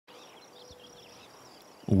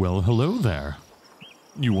Well, hello there,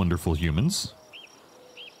 you wonderful humans.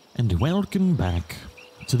 And welcome back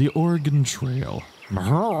to the Oregon Trail.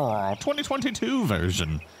 2022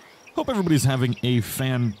 version. Hope everybody's having a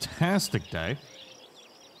fantastic day.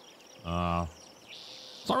 Sorry,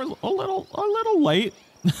 a little late.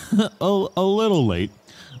 a little late.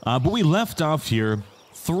 But we left off here.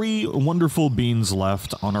 3 wonderful beans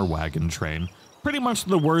left on our wagon train. Pretty much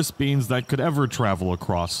the worst beans that could ever travel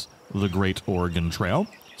across the Great Oregon Trail.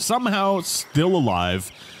 Somehow still alive.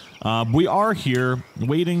 We are here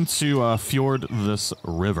waiting to fjord this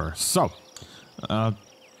river. So, a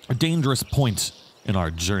dangerous point in our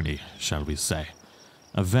journey, shall we say.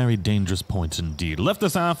 A very dangerous point indeed. Left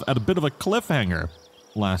us off at a bit of a cliffhanger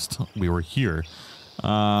last we were here.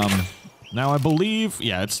 Now I believe,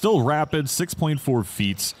 yeah, it's still rapid, 6.4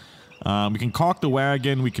 feet. We can caulk the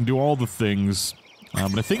wagon, we can do all the things.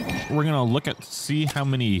 But I think we're going to see how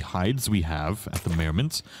many hides we have at the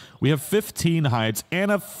moment. We have 15 hides and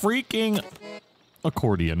a freaking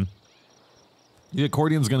accordion. The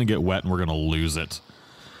accordion's going to get wet and we're going to lose it.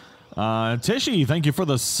 Tishy, thank you for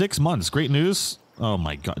the 6 months. Great news. Oh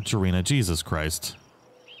my god, Jarena, Jesus Christ.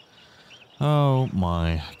 Oh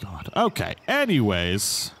my god. Okay,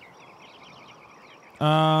 anyways.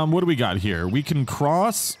 What do we got here? We can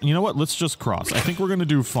cross. You know what? Let's just cross. I think we're going to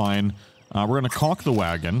do fine. We're going to caulk the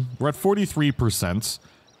wagon. We're at 43%.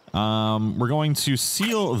 We're going to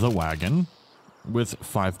seal the wagon with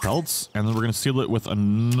 5 pelts, and then we're going to seal it with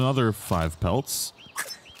another 5 pelts.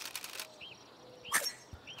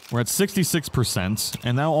 We're at 66%,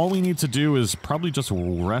 and now all we need to do is probably just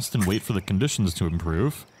rest and wait for the conditions to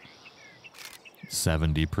improve.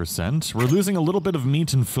 70%. We're losing a little bit of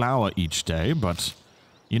meat and flour each day, but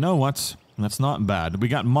you know what? That's not bad. We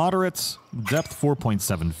got moderate, depth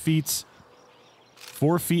 4.7 feet.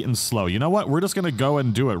 4 feet and slow. You know what? We're just going to go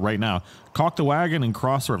and do it right now. Caulk the wagon and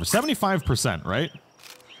cross the river. 75%, right?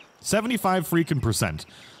 75 freaking percent.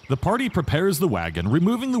 The party prepares the wagon,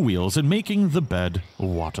 removing the wheels and making the bed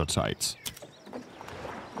watertight.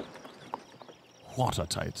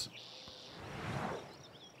 Watertight.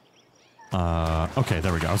 Okay,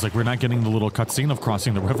 there we go. I was like, we're not getting the little cutscene of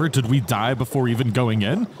crossing the river. Did we die before even going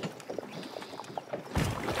in?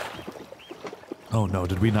 Oh no,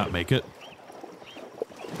 did we not make it?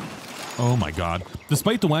 Oh my god.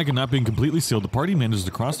 Despite the wagon not being completely sealed, the party managed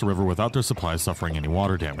to cross the river without their supplies suffering any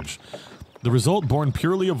water damage. The result born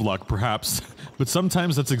purely of luck, perhaps, but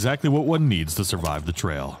sometimes that's exactly what one needs to survive the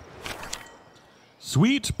trail.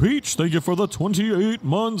 Sweet Peach, thank you for the 28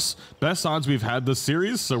 months. Best odds we've had this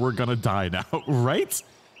series, so we're gonna die now, right?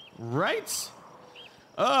 Right?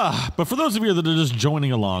 But for those of you that are just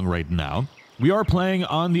joining along right now, we are playing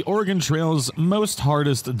on the Oregon Trail's most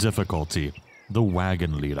hardest difficulty, the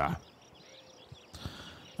Wagon Leader.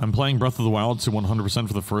 I'm playing Breath of the Wild to 100%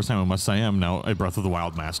 for the first time. I must say I'm now a Breath of the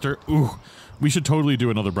Wild master. Ooh, we should totally do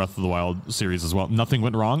another Breath of the Wild series as well. Nothing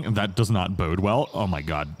went wrong, and that does not bode well. Oh my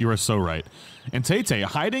god, you are so right. And Tay-Tay,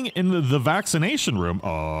 hiding in the vaccination room.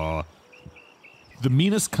 The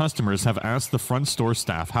meanest customers have asked the front store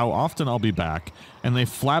staff how often I'll be back, and they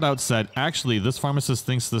flat out said, actually, this pharmacist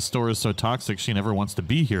thinks this store is so toxic she never wants to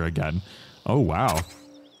be here again. Oh, wow.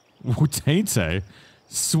 Tay-Tay.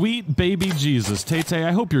 Sweet baby Jesus. Tay-Tay,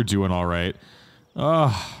 I hope you're doing all right.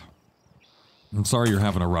 I'm sorry you're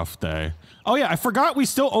having a rough day. Oh yeah, I forgot we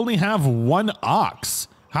still only have 1 ox.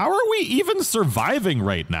 How are we even surviving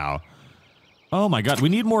right now? Oh my god, we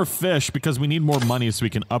need more fish because we need more money so we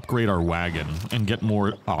can upgrade our wagon and get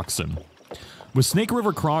more oxen. With Snake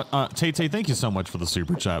River Cross... Tay-Tay, thank you so much for the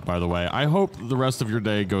super chat, by the way. I hope the rest of your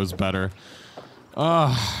day goes better.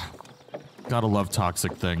 Gotta love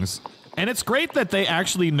toxic things. And it's great that they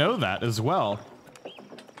actually know that as well.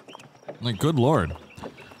 Like, good lord.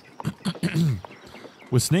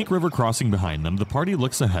 With Snake River crossing behind them, the party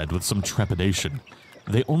looks ahead with some trepidation.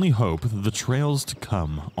 They only hope the trails to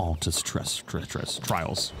come all to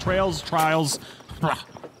trials. Trials.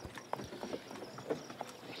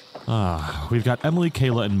 We've got Emily,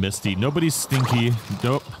 Kayla, and Misty. Nobody's stinky.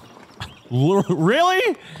 Nope.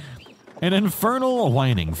 Really? An infernal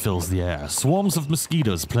whining fills the air. Swarms of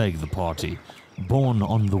mosquitoes plague the party, borne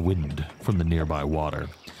on the wind from the nearby water.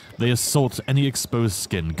 They assault any exposed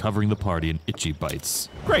skin, covering the party in itchy bites.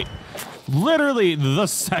 Great. Literally the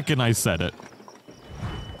second I said it.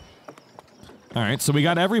 Alright, so we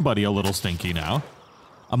got everybody a little stinky now.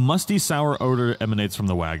 A musty, sour odor emanates from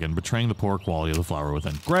the wagon, betraying the poor quality of the flour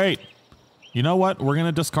within. Great. You know what? We're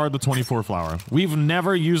gonna discard the 24 flour. We've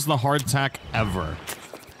never used the hardtack ever.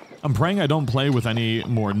 I'm praying I don't play with any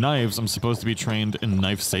more knives. I'm supposed to be trained in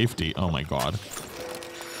knife safety. Oh my god.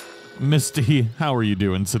 Misty, how are you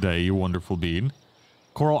doing today, you wonderful bean?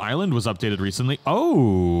 Coral Island was updated recently.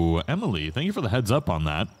 Oh, Emily, thank you for the heads up on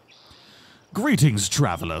that. Greetings,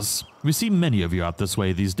 travelers. We see many of you out this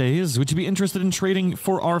way these days. Would you be interested in trading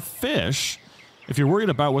for our fish? If you're worried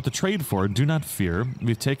about what to trade for, do not fear.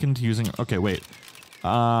 We've taken to using... Okay, wait.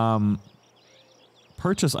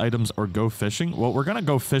 Purchase items or go fishing? Well, we're gonna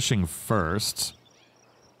go fishing first.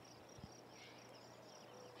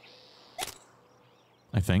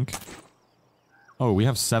 I think. Oh, we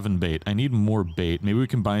have 7 bait. I need more bait. Maybe we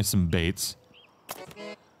can buy some baits.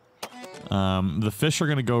 The fish are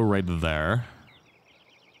gonna go right there.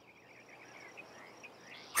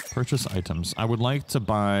 Purchase items. I would like to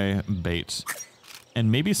buy bait.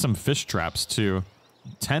 And maybe some fish traps, too.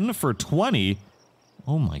 10 for 20?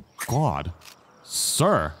 Oh my god.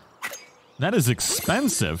 Sir. That is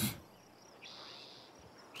expensive.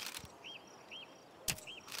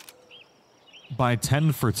 Buy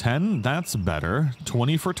 10 for 10? That's better.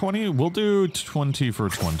 20 for 20? We'll do 20 for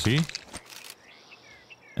 20.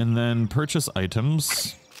 And then purchase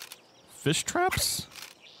items. Fish traps?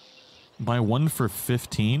 Buy 1 for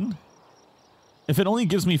 15? If it only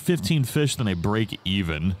gives me 15 fish, then I break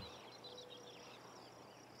even.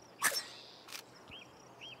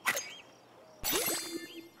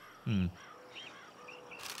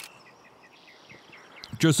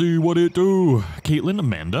 Jesse, what it do? Caitlin,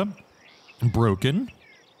 Amanda. Broken.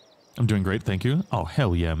 I'm doing great, thank you. Oh,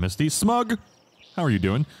 hell yeah, Misty. Smug! How are you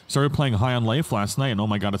doing? Started playing High on Life last night, and oh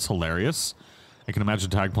my god, it's hilarious. I can imagine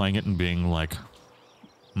Tag playing it and being like...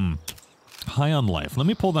 High on Life. Let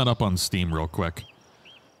me pull that up on Steam real quick.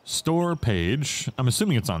 Store page. I'm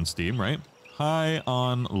assuming it's on Steam, right? High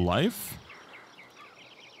on Life?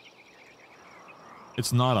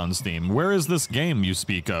 It's not on Steam. Where is this game you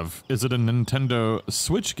speak of? Is it a Nintendo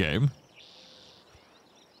Switch game?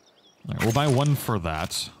 All right, we'll buy 1 for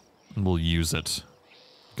that, and we'll use it.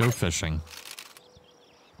 Go fishing.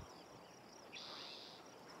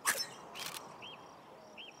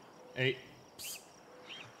 Hey. Psst.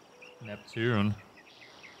 Neptune.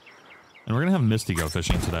 And we're gonna have Misty go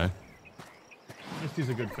fishing today. Misty's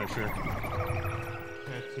a good fisher.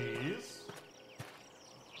 Petties.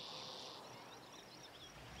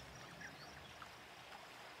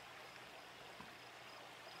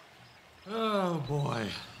 Oh boy.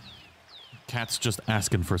 Cat's just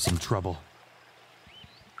asking for some trouble.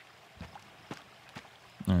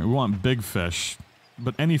 Alright, we want big fish,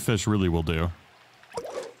 but any fish really will do.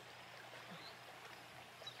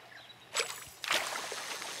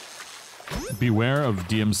 Beware of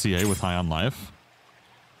DMCA with High on Life.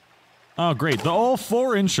 Oh great, the all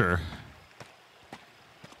 4-incher.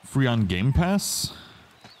 Free on Game Pass?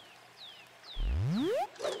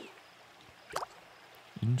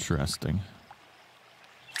 Interesting.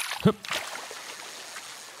 Hup.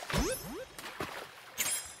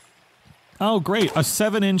 Oh, great. A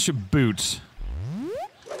 7-inch boot.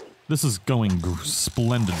 This is going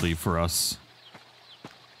splendidly for us.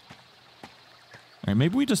 Alright,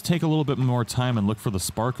 maybe we just take a little bit more time and look for the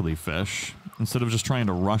sparkly fish, instead of just trying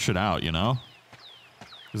to rush it out, you know?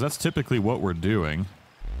 Because that's typically what we're doing.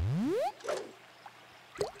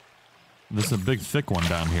 This is a big, thick one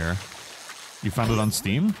down here. You found it on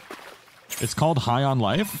Steam? It's called High on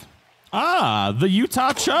Life? Ah, the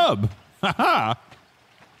Utah Chub! Haha!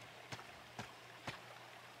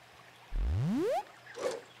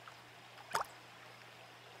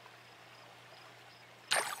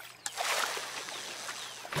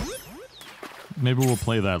 Maybe we'll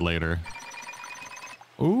play that later.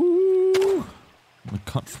 Ooh! The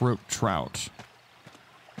cutthroat trout.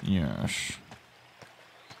 Yes.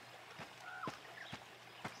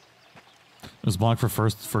 It was blocked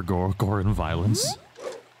for gore and violence.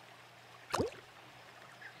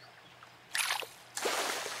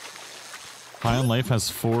 High on Life has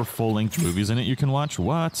 4 full-length movies in it you can watch.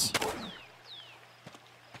 What?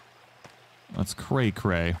 That's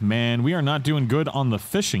cray-cray. Man, we are not doing good on the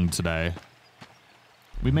fishing today.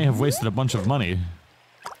 We may have wasted a bunch of money.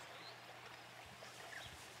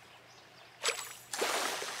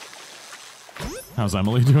 How's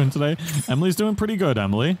Emily doing today? Emily's doing pretty good,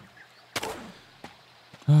 Emily.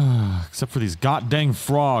 Except for these god-dang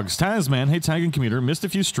frogs. Tasman, hey Tag and Commuter, missed a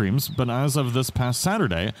few streams, but as of this past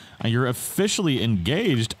Saturday, you're officially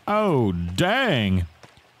engaged. Oh, dang.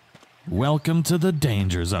 Welcome to the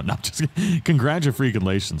danger zone. No, just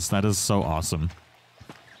congratulations. That is so awesome.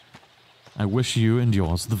 I wish you and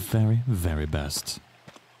yours the very, very best.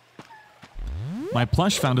 My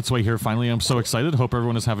plush found its way here finally. I'm so excited. Hope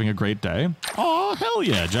everyone is having a great day. Oh, hell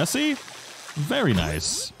yeah, Jesse. Very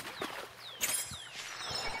nice.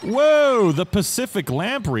 Whoa, the Pacific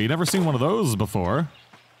Lamprey. Never seen one of those before.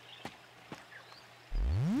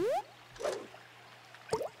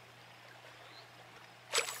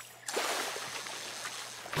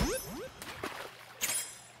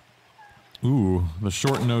 Ooh, the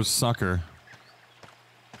short-nosed sucker.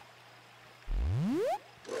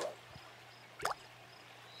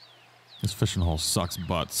 This fishing hole sucks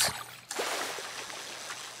butts.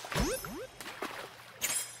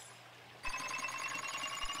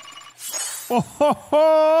 Oh ho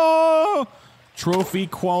ho! Trophy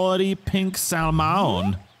quality pink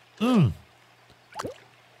salmon. Mmm.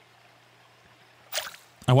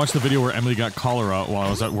 I watched the video where Emily got cholera while I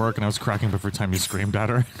was at work and I was cracking up every time you screamed at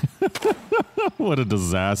her. What a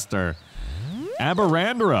disaster.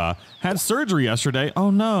 Aberandra had surgery yesterday.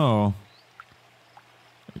 Oh no.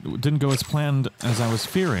 It didn't go as planned as I was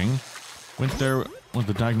fearing. Went there with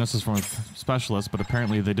the diagnosis from a specialist, but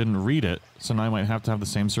apparently they didn't read it. So now I might have to have the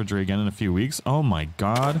same surgery again in a few weeks. Oh my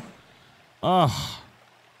god. Ugh.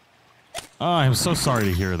 Oh, I'm so sorry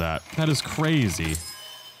to hear that. That is crazy.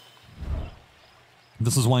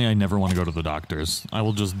 This is why I never want to go to the doctors. I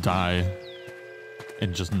will just die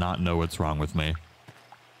and just not know what's wrong with me.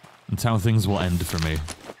 That's how things will end for me.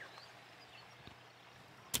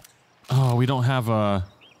 Oh, we don't have a...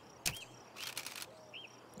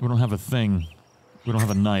 We don't have a thing. We don't have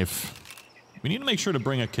a knife. We need to make sure to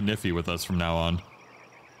bring a kniffy with us from now on.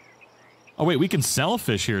 Oh wait, we can sell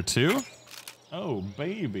fish here too? Oh,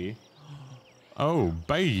 baby. Oh,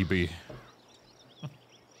 baby.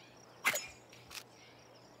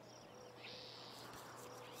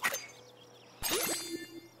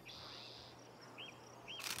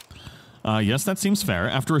 Yes, that seems fair.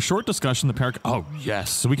 After a short discussion, the pair... Oh, yes.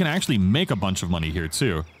 So we can actually make a bunch of money here,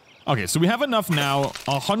 too. Okay, so we have enough now,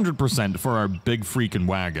 100% for our big freaking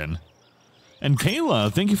wagon. And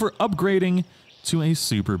Kayla, thank you for upgrading to a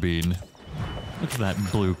super bean. Look at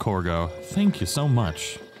that blue Corgo. Thank you so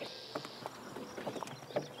much.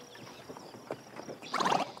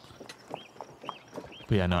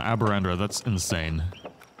 But yeah, no, Aberandra, that's insane.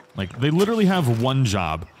 Like, they literally have one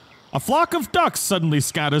job. A flock of ducks suddenly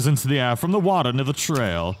scatters into the air from the water near the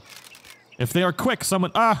trail. If they are quick,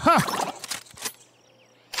 someone... Aha!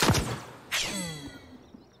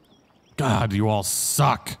 God, you all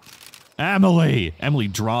suck. Emily! Emily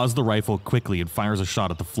draws the rifle quickly and fires a shot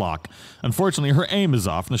at the flock. Unfortunately, her aim is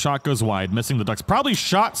off and the shot goes wide, missing the ducks. Probably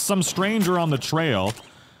shot some stranger on the trail.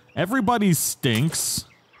 Everybody stinks.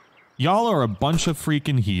 Y'all are a bunch of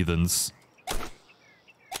freaking heathens.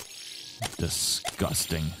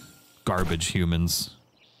 Disgusting. Garbage humans.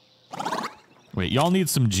 Wait, y'all need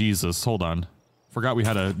some Jesus. Hold on. Forgot we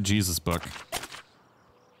had a Jesus book.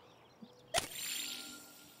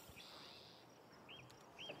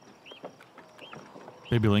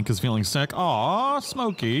 Baby Link is feeling sick. Aw,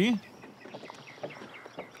 Smokey.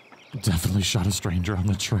 Definitely shot a stranger on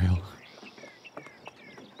the trail.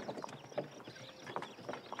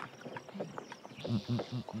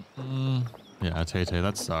 Yeah, Tay-Tay,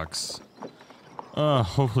 that sucks.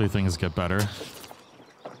 Hopefully things get better.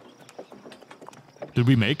 Did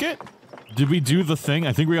we make it? Did we do the thing?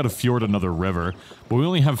 I think we gotta fjord another river, but we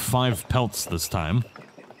only have 5 pelts this time.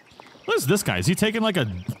 What is this guy? Is he taking like a...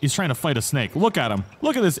 He's trying to fight a snake. Look at him.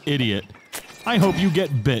 Look at this idiot. I hope you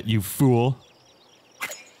get bit, you fool.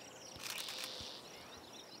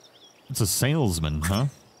 It's a salesman, huh?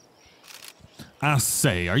 I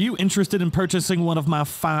say, are you interested in purchasing one of my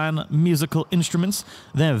fine musical instruments?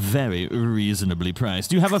 They're very reasonably priced.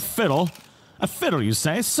 Do you have a fiddle? A fiddle, you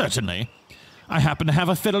say? Certainly. I happen to have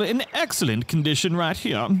a fiddle in excellent condition right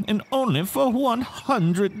here, and only for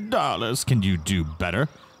 $100. Can you do better?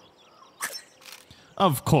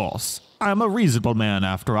 Of course. I'm a reasonable man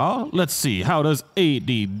after all. Let's see, how does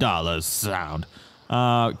 $80 sound?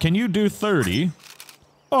 Can you do 30?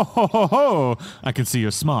 Oh ho ho ho! I can see you're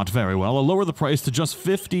smart very well. I'll lower the price to just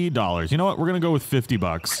 $50. You know what? We're gonna go with 50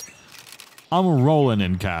 bucks. I'm rolling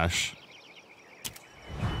in cash.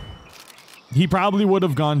 He probably would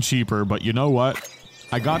have gone cheaper, but you know what?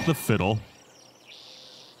 I got the fiddle.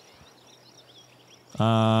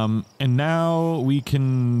 And now we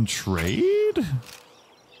can trade?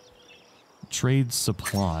 Trade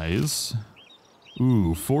supplies.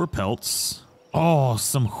 Ooh, 4 pelts. Oh,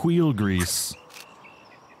 some wheel grease.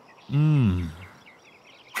 Mmm.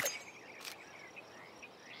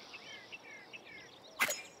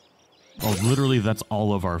 Oh, literally, that's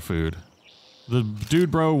all of our food. The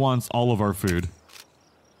dude bro wants all of our food.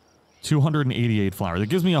 288 flour. That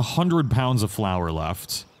gives me 100 pounds of flour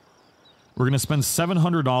left. We're gonna spend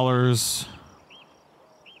 $700.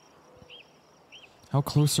 How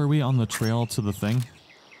close are we on the trail to the thing?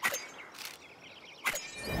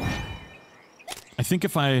 I think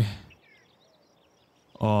if I...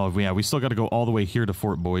 Oh, yeah, we still gotta go all the way here to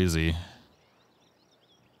Fort Boise.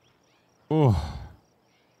 Oh.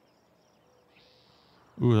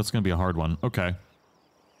 Ooh, that's gonna be a hard one. Okay.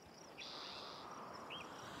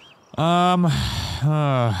 Some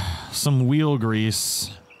wheel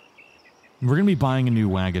grease. We're gonna be buying a new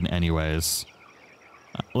wagon anyways.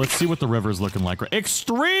 Let's see what the river's looking like.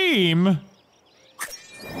 Extreme!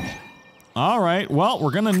 Alright, well,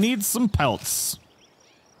 we're gonna need some pelts.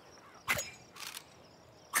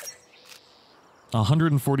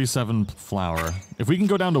 147 flour. If we can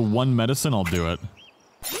go down to 1 medicine, I'll do it.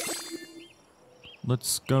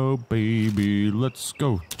 Let's go, baby. Let's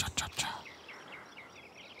go. Cha-cha-cha.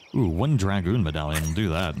 Ooh, 1 dragoon medallion. Do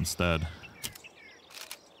that instead.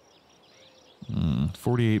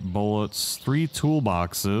 48 bullets. 3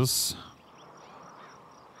 toolboxes.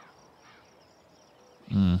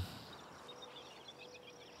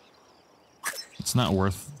 It's not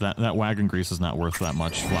worth that. That wagon grease is not worth that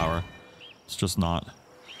much flour. It's just not.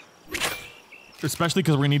 Especially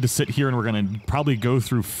because we need to sit here and we're gonna probably go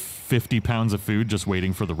through 50 pounds of food just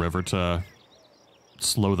waiting for the river to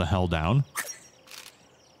slow the hell down.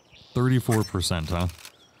 34%, huh?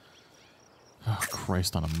 Oh,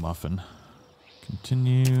 Christ on a muffin.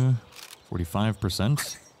 Continue.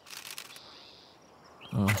 45%.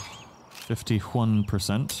 Oh,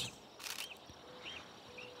 51%.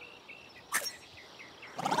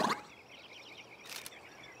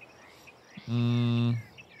 Hmm.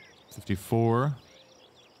 54.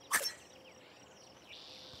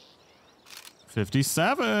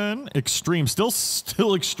 57. Extreme.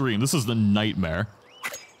 Still extreme. This is the nightmare.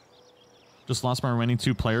 Just lost my remaining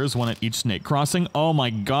 2 players, 1 at each snake crossing. Oh my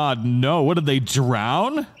god, no. What, did they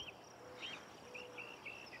drown?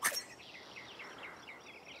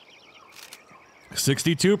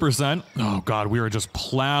 %. Oh god, we were just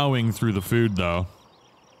plowing through the food though.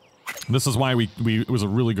 This is why it was a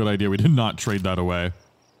really good idea. We did not trade that away.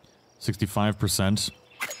 65%.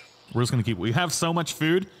 We're just gonna keep, we have so much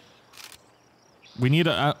food. We need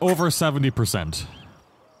over 70%.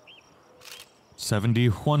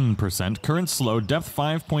 71%. Current slow. Depth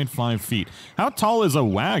 5.5 feet. How tall is a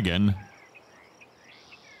wagon?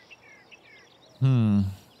 We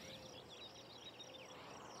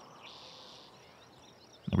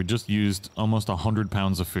just used almost 100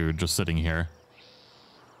 pounds of food just sitting here.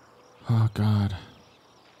 Oh, God.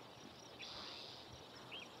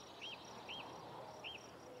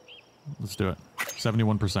 Let's do it.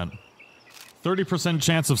 71%. 30%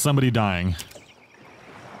 chance of somebody dying.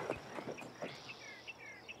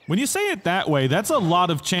 When you say it that way, that's a lot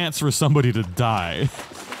of chance for somebody to die.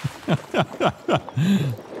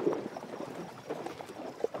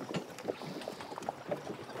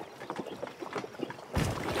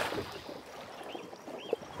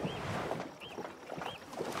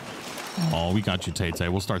 Oh, we got you, Tay-Tay.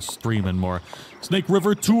 We'll start streaming more. Snake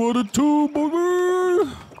River 2 out of 2,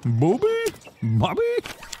 Bobby! Bobby? Bobby?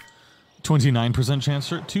 29% chance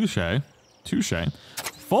for touche. Touche.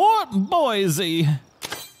 Fort Boise.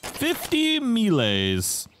 50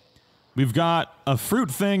 melees. We've got a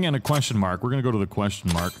fruit thing and a question mark. We're gonna go to the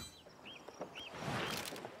question mark.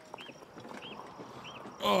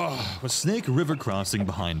 Oh, with Snake River crossing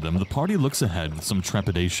behind them, the party looks ahead with some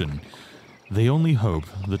trepidation. They only hope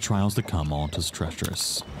the trials to come aren't as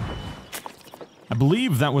treacherous. I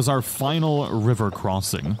believe that was our final river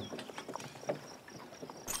crossing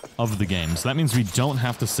of the game. So that means we don't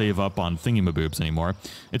have to save up on thingamaboobs anymore.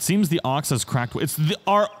 It seems the ox has cracked. It's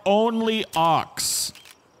our only ox.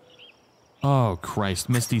 Oh, Christ.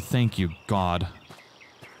 Misty, thank you, God.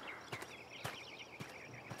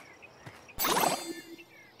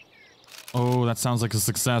 Oh, that sounds like a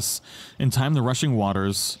success. In time, the rushing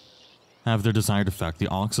waters have their desired effect. The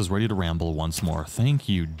ox is ready to ramble once more. Thank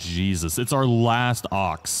you, Jesus. It's our last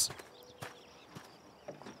ox.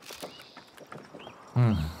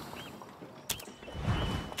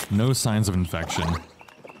 No signs of infection.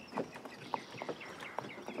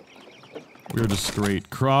 We're just straight.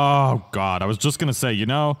 Oh, God. I was just gonna say, you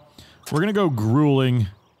know, we're gonna go grueling.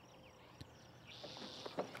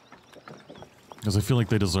 Because I feel like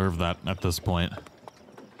they deserve that at this point.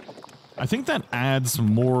 I think that adds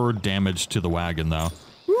more damage to the wagon, though.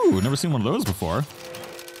 Ooh, never seen one of those before.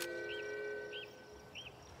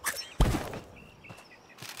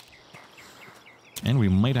 And we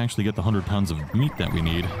might actually get the 100 pounds of meat that we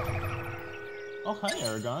need. Oh, hi,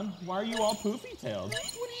 Aragon. Why are you all poofy-tailed?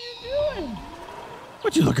 What are you doing?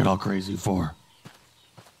 What'd you looking all crazy for?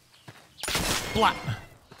 Blah!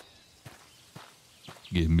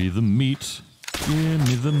 Give me the meat. Give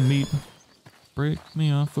me the meat. Break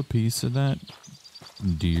me off a piece of that.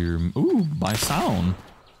 Dear... Ooh, by sound.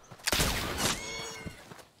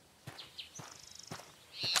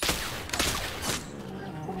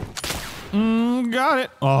 Got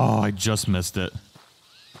it. Oh, I just missed it.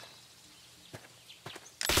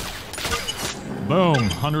 Boom,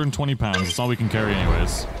 120 pounds. That's all we can carry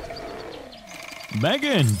anyways.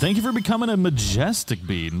 Megan, thank you for becoming a majestic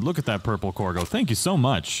bean. Look at that purple corgo. Thank you so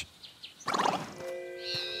much. That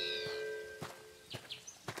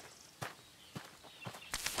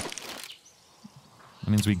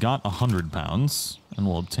means we got 100 pounds, and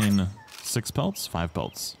we'll obtain 6 pelts, 5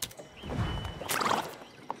 pelts.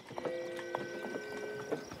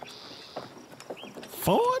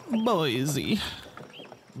 Fort Boise.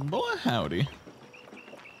 Boy, howdy.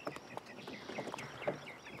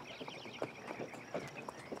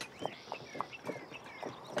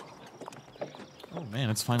 Oh man,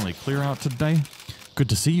 it's finally clear out today. Good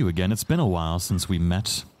to see you again. It's been a while since we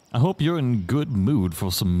met. I hope you're in good mood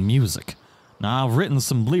for some music. Now, I've written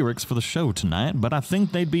some lyrics for the show tonight, but I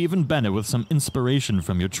think they'd be even better with some inspiration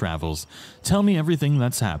from your travels. Tell me everything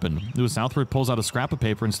that's happened. Lewis Southward pulls out a scrap of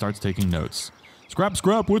paper and starts taking notes. Scrap,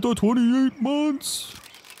 scrap with the 28 months.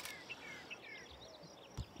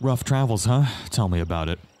 Rough travels, huh? Tell me about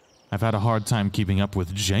it. I've had a hard time keeping up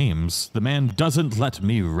with James. The man doesn't let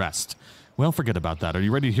me rest. Well, forget about that. Are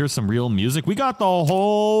you ready to hear some real music? We got the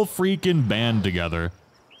whole freaking band together.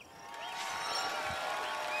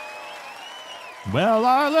 Well,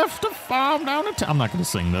 I left a farm down in town. I'm not going to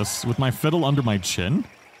sing this with my fiddle under my chin.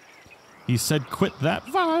 He said, quit that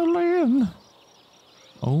violin.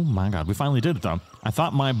 Oh my God, we finally did it though. I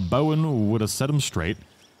thought my bowing would have set him straight.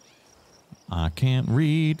 I can't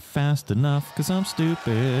read fast enough because I'm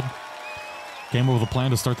stupid. Came up with a plan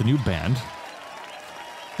to start the new band.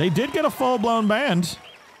 They did get a full-blown band.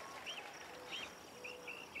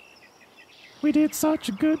 We did such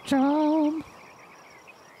a good job.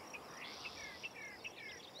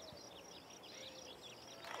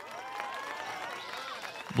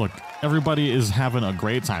 Look, everybody is having a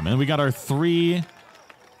great time. And we got our 3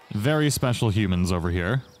 very special humans over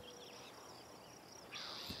here.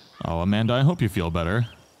 Oh, Amanda, I hope you feel better.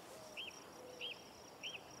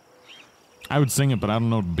 I would sing it, but I don't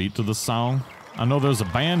know the beat to the song. I know there's a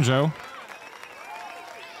banjo.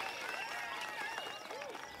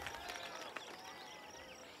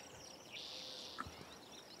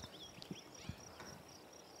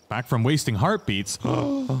 Back from wasting heartbeats.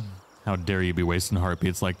 How dare you be wasting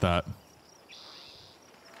heartbeats like that?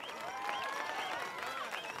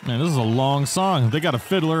 Man, this is a long song. They got a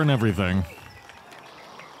fiddler and everything.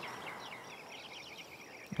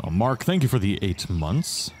 Oh, Mark, thank you for the 8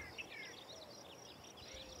 months.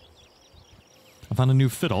 I found a new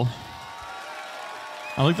fiddle.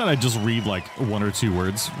 I like that I just read like 1 or 2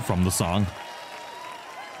 words from the song.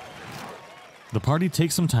 The party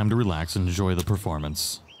takes some time to relax and enjoy the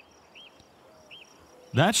performance.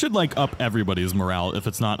 That should, like, up everybody's morale if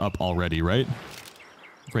it's not up already, right?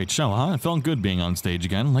 Great show, huh? It felt good being on stage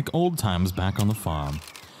again, like old times back on the farm.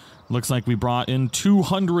 Looks like we brought in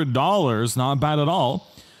 $200. Not bad at all.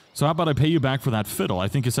 So how about I pay you back for that fiddle? I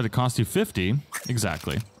think you said it cost you $50.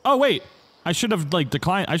 Exactly. Oh, wait. I should have, like,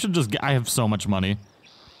 declined. I should just... I have so much money.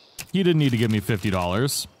 He didn't need to give me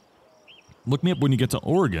 $50. Look me up when you get to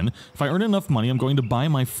Oregon. If I earn enough money, I'm going to buy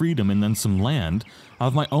my freedom and then some land. I'll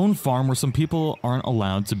have my own farm where some people aren't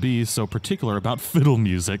allowed to be so particular about fiddle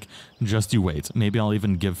music. Just you wait. Maybe I'll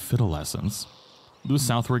even give fiddle lessons. Lewis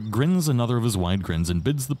Southwick grins another of his wide grins and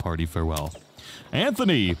bids the party farewell.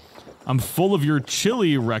 Anthony! I'm full of your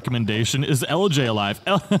chili recommendation. Is LJ alive?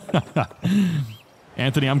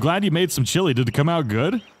 Anthony, I'm glad you made some chili. Did it come out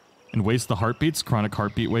good? And waste the heartbeats? Chronic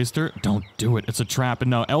heartbeat waster? Don't do it. It's a trap. And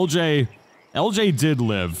no, LJ did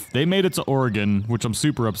live. They made it to Oregon, which I'm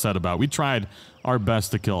super upset about. We tried our best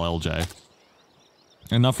to kill LJ.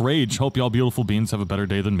 Enough rage. Hope y'all beautiful beings have a better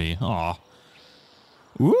day than me. Aw.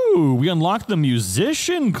 Ooh, we unlocked the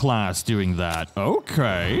musician class doing that.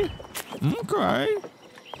 Okay. Okay.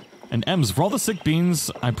 And M's, for all the sick beans,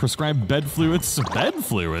 I prescribe bed fluids. Bed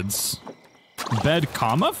fluids? Bed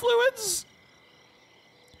comma fluids?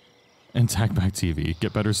 And tag back TV.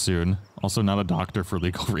 Get better soon. Also not a doctor for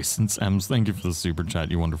legal reasons. Ems, thank you for the super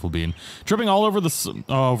chat, you wonderful bean. Tripping all over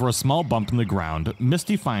over a small bump in the ground,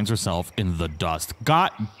 Misty finds herself in the dust.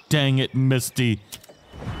 God dang it, Misty.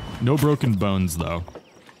 No broken bones, though.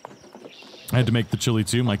 I had to make the chili,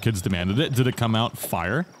 too. My kids demanded it. Did it come out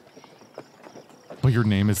fire? But your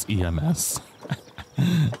name is EMS.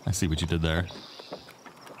 I see what you did there.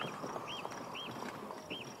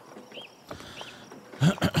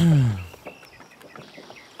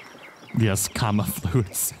 Yes, comma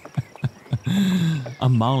fluids.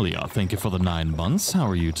 Amalia, thank you for the 9 months. How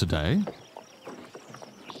are you today?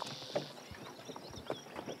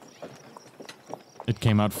 It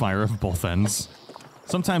came out fire of both ends.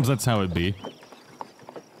 Sometimes that's how it be.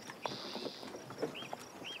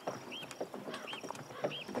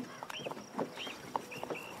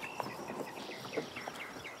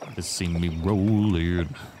 see me rolling.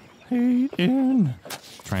 Hating.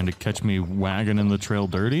 Trying to catch me wagon in the trail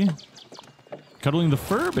dirty. Cuddling the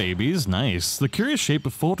fur babies, nice. The curious shape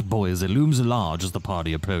of Fort Boise looms large as the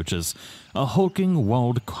party approaches. A hulking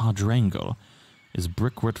walled quadrangle. His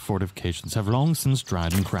brick-work fortifications have long since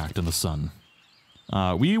dried and cracked in the sun.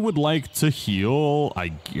 We would like to heal, I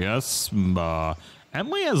guess.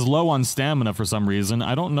 Emily is low on stamina for some reason.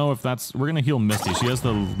 I don't know if that's... We're gonna heal Misty. She has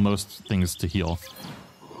the most things to heal.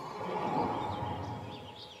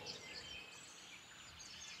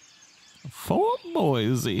 Fort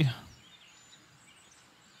Boise.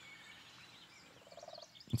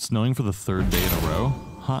 It's snowing for the 3rd day in a row.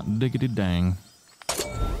 Hot diggity dang.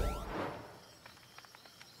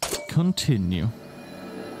 Continue.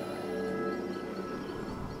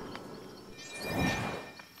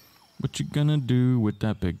 What you gonna do with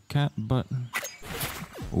that big cat butt?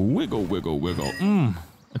 Wiggle, wiggle, wiggle.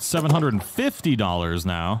 It's $750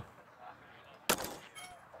 now.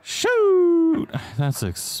 Shoot! That's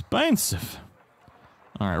expensive.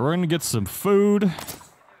 Alright, we're gonna get some food.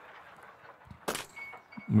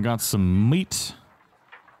 We got some meat.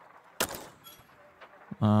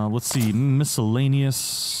 Let's see,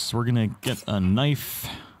 miscellaneous. We're gonna get a knife.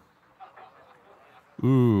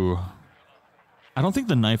 Ooh. I don't think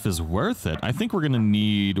the knife is worth it. I think we're gonna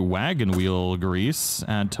need wagon wheel grease.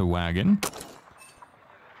 Add to wagon.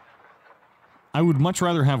 I would much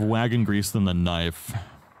rather have wagon grease than the knife.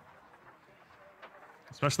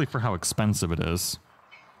 Especially for how expensive it is.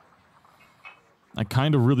 I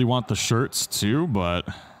kind of really want the shirts too, but...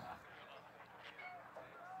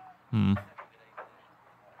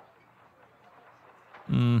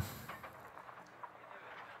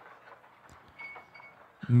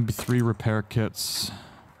 Maybe 3 repair kits.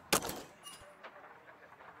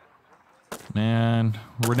 Man,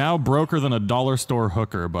 we're now broker than a dollar store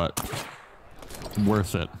hooker, but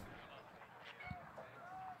worth it.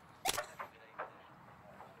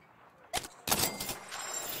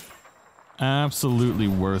 Absolutely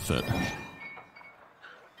worth it.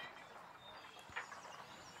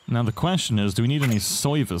 Now the question is, do we need any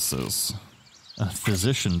services? A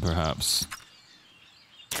physician, perhaps?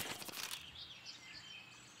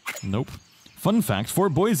 Nope. Fun fact,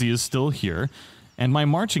 Fort Boise is still here, and my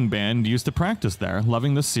marching band used to practice there.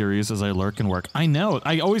 Loving this series as I lurk and work. I know,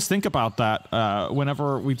 I always think about that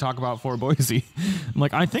whenever we talk about Fort Boise. I'm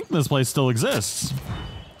like, I think this place still exists.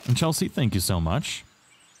 And Chelsea, thank you so much.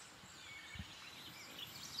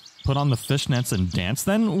 Put on the fishnets and dance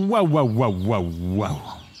then? Whoa, whoa, whoa, whoa, whoa.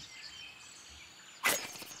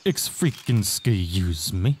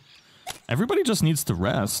 Excuse me. Everybody just needs to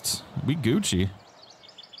rest. We Gucci.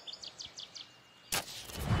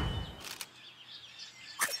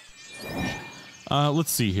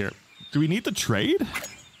 Let's see here. Do we need to trade?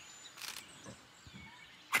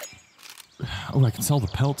 Oh, I can sell the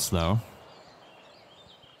pelts, though.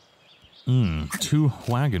 2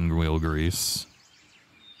 wagon wheel grease.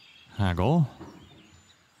 Haggle.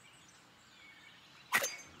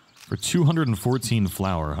 For 214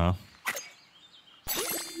 flour, huh?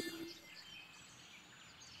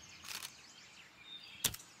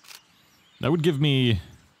 That would give me...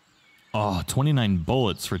 29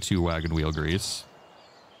 bullets for 2 wagon wheel grease.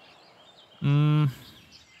 How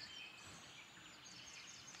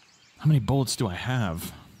many bullets do I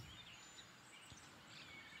have?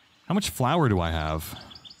 How much flour do I have?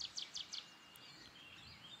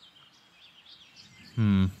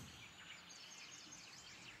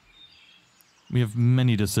 We have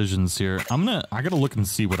many decisions here. I gotta look and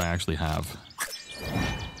see what I actually have.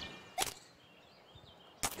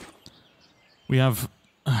 We have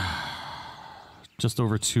just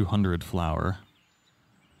over 200 flour.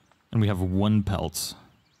 And we have 1 pelt.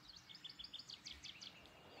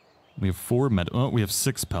 We have 4 we have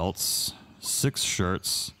 6 pelts, 6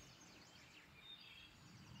 shirts,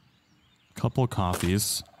 couple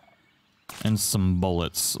coffees, and some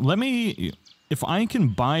bullets. Let me... If I can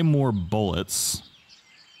buy more bullets...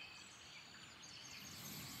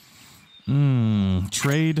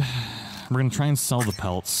 Trade. We're gonna try and sell the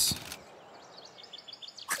pelts.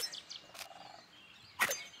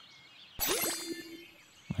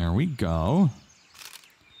 There we go.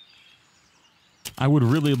 I would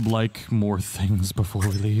really like more things before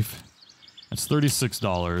we leave. That's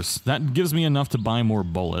 $36. That gives me enough to buy more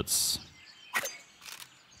bullets.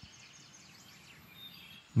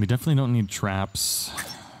 We definitely don't need traps.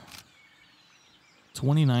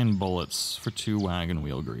 29 bullets for 2 wagon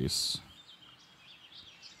wheel grease.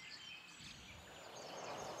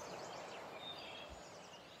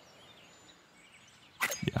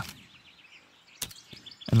 Yeah.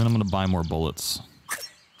 And then I'm gonna buy more bullets.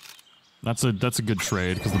 That's a good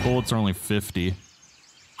trade, because the bullets are only 50.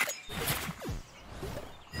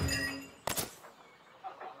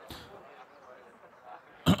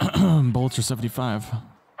 Bullets are 75.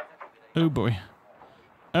 Oh boy.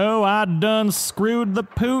 Oh, I done screwed the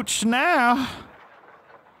pooch now.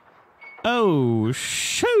 Oh,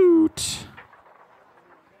 shoot.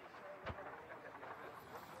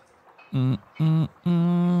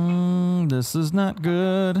 This is not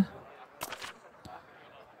good.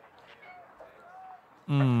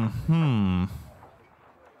 How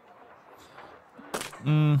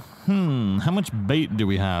much bait do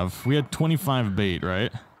we have? We had 25 bait,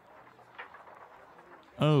 right?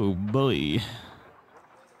 Oh, boy.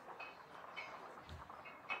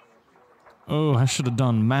 Oh, I should have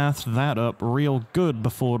done mathed that up real good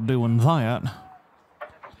before doing that.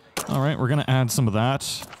 Alright, we're gonna add some of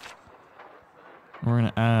that. We're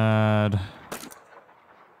gonna add...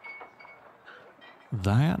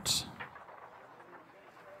 that.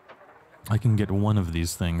 I can get one of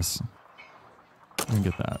these things. Let me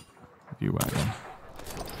get that. View wagon.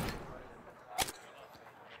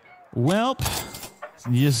 Welp.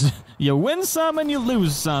 Yes, you win some and you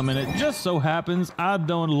lose some, and it just so happens I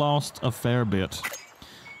done lost a fair bit.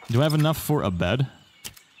 Do I have enough for a bed?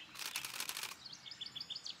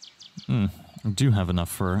 I do have enough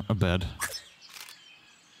for a bed.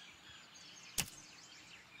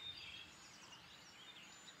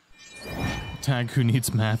 Tag who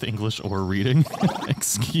needs math, English, or reading.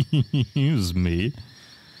 Excuse me.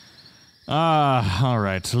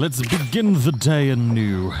 Alright, let's begin the day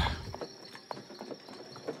anew.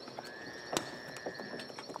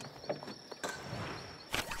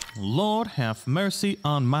 Lord have mercy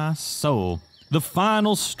on my soul. The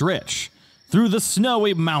final stretch through the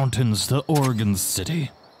snowy mountains to Oregon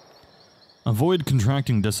City. Avoid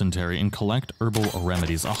contracting dysentery and collect herbal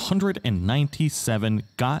remedies. 197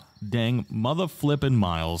 god-dang mother-flippin'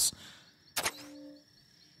 miles.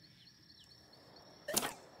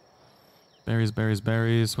 Berries, berries,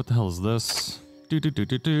 berries. What the hell is this?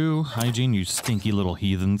 Do. Hygiene, you stinky little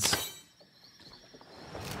heathens.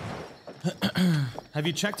 Have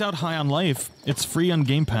you checked out High on Life? It's free on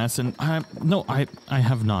Game Pass, and I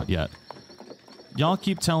have not yet. Y'all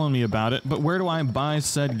keep telling me about it, but where do I buy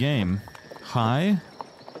said game? High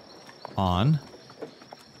on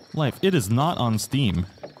Life. It is not on Steam.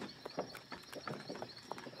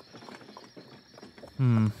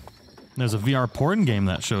 There's a VR porn game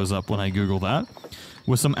that shows up when I Google that.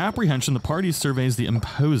 With some apprehension, the party surveys the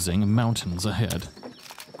imposing mountains ahead.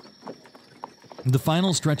 The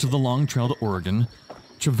final stretch of the long trail to Oregon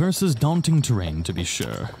traverses daunting terrain, to be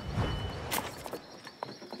sure.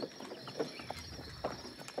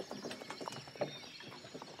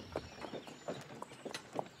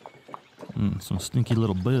 Some stinky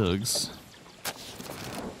little bugs.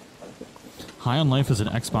 High on Life is an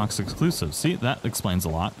Xbox exclusive. See, that explains a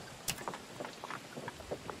lot.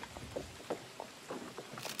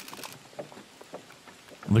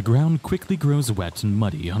 The ground quickly grows wet and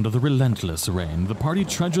muddy under the relentless rain. The party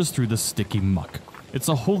trudges through the sticky muck. It's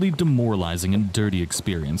a wholly demoralizing and dirty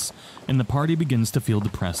experience, and the party begins to feel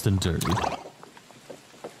depressed and dirty.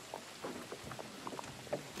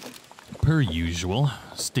 Per usual,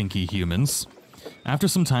 stinky humans. After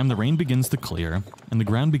some time, the rain begins to clear, and the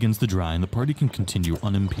ground begins to dry, and the party can continue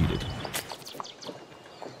unimpeded.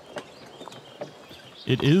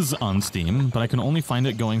 It is on Steam, but I can only find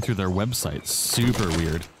it going through their website. Super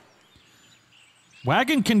weird.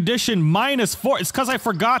 Wagon condition -4. It's because I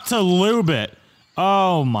forgot to lube it.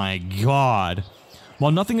 Oh my god.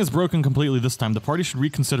 While nothing is broken completely this time, the party should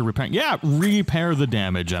reconsider repairing. Yeah, repair the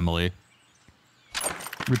damage, Emily.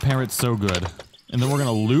 Repair it so good. And then we're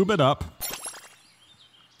gonna lube it up.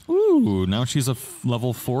 Ooh, now she's a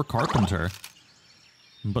level 4 carpenter.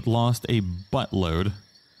 But lost a buttload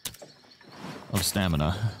of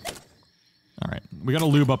stamina. Alright, we gotta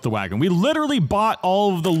lube up the wagon. We literally bought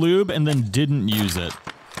all of the lube and then didn't use it.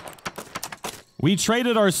 We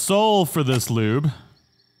traded our soul for this lube.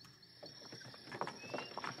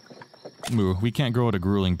 Ooh, we can't grow at a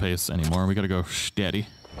grueling pace anymore. We gotta go steady.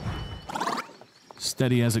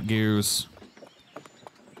 Steady as it goes.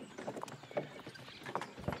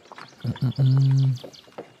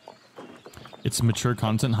 It's mature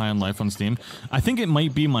content, High on Life on Steam. I think it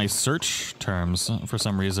might be my search terms for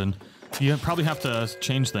some reason. You probably have to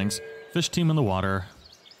change things. Fish team in the water.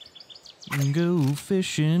 Go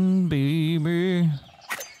fishing, baby.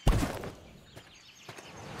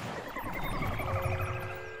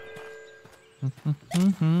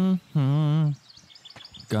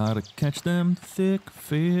 Gotta catch them thick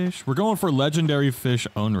fish. We're going for legendary fish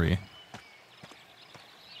only.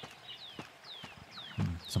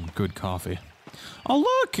 Some good coffee. Oh,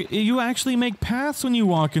 look! You actually make paths when you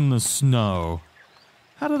walk in the snow.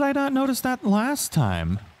 How did I not notice that last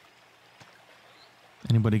time?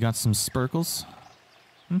 Anybody got some sparkles?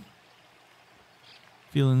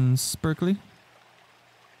 Feeling sparkly?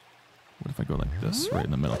 What if I go like this, right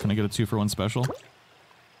in the middle? Can I get a 2-for-1 special?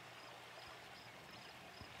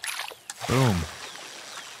 Boom.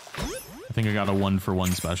 I think I got a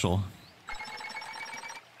 1-for-1 special.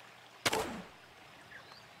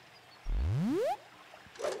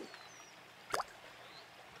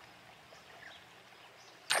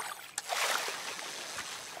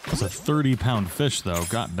 That's a 30-pound fish, though.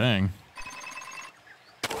 God dang.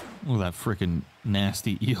 Look at that frickin'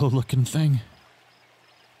 nasty eel-looking thing.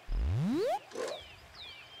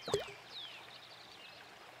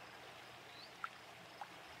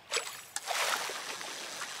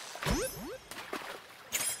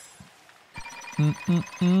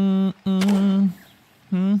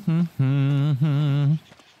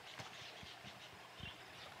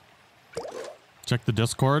 Check the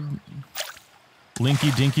Discord.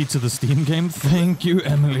 Linky dinky to the Steam game. Thank you,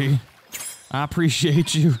 Emily. I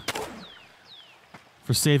appreciate you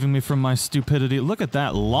for saving me from my stupidity. Look at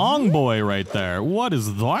that long boy right there. What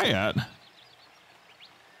is that?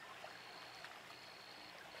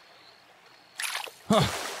 Huh.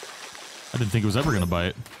 I didn't think it was ever gonna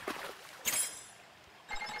bite.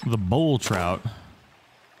 The bull trout.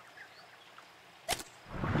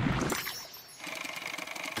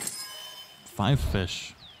 Five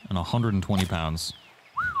fish and 120 pounds.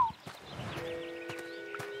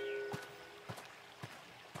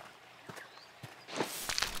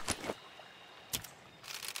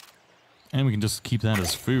 And we can just keep that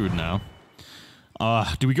as food now.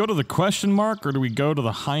 Do we go to the question mark or do we go to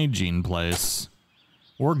the hygiene place?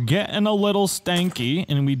 We're getting a little stanky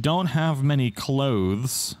and we don't have many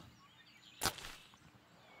clothes.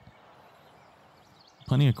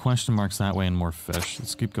 Plenty of question marks that way and more fish.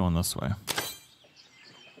 Let's keep going this way.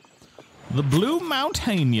 The Blue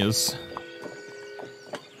Mountainias.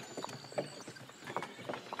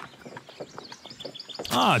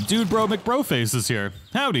 Ah, Dude Bro McBroface is here.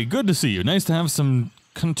 Howdy, good to see you. Nice to have some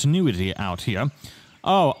continuity out here.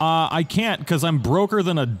 Oh, I can't because I'm broker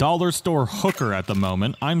than a dollar store hooker at the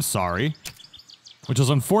moment. I'm sorry. Which is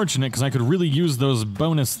unfortunate because I could really use those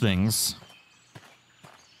bonus things.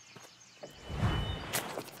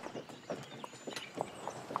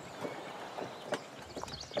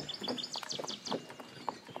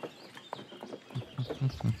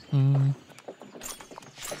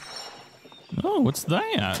 Oh, what's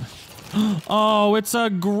that? Oh, it's a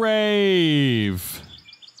grave.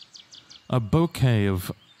 A bouquet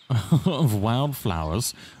of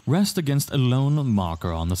wildflowers rest against a lone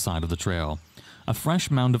marker on the side of the trail. A fresh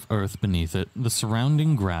mound of earth beneath it, the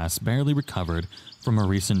surrounding grass barely recovered from a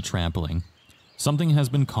recent trampling. Something has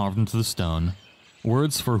been carved into the stone.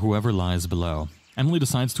 Words for whoever lies below. Emily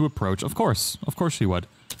decides to approach. Of course she would.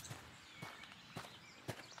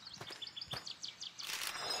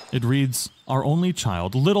 It reads, "Our only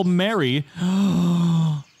child, little Mary,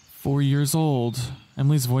 4 years old."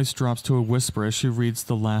 Emily's voice drops to a whisper as she reads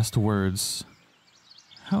the last words.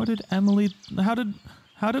 How did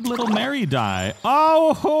little Mary die?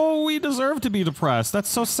 Oh, we deserve to be depressed. That's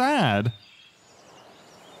so sad.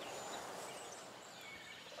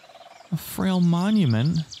 A frail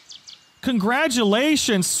monument.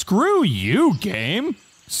 Congratulations. Screw you, game.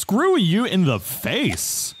 Screw you in the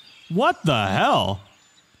face. What the hell?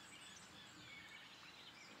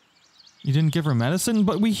 You didn't give her medicine,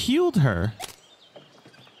 but we healed her.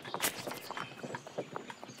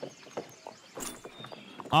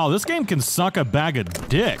 Oh, this game can suck a bag of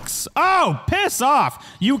dicks. Oh, piss off!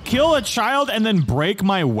 You kill a child and then break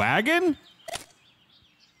my wagon?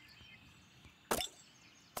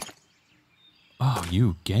 Oh,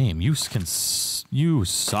 you game. You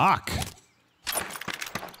suck.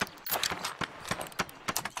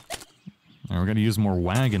 Alright, we're gonna use more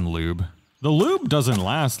wagon lube. The lube doesn't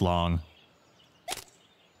last long.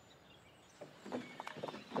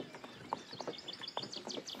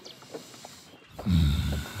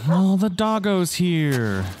 Oh, the doggo's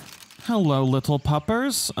here. Hello, little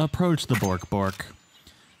puppers. Approach the Bork Bork.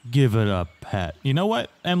 Give it a pet. You know what?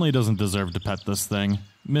 Emily doesn't deserve to pet this thing.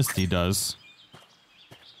 Misty does.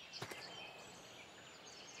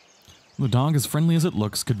 The dog, as friendly as it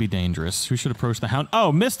looks, could be dangerous. Who should approach the hound?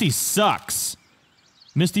 Oh, Misty sucks!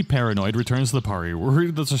 Misty, paranoid, returns to the party,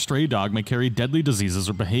 worried that a stray dog may carry deadly diseases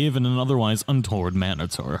or behave in an otherwise untoward manner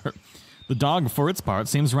to her. The dog, for its part,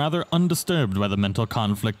 seems rather undisturbed by the mental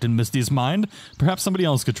conflict in Misty's mind. Perhaps somebody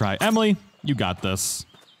else could try. Emily, you got this.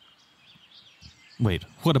 Wait,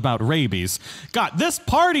 what about rabies? God, this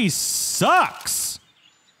party sucks!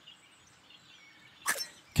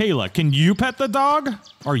 Kayla, can you pet the dog?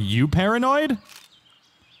 Are you paranoid?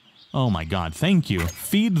 Oh my god, thank you.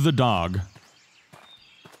 Feed the dog.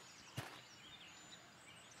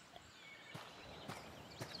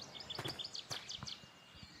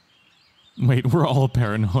 Wait, we're all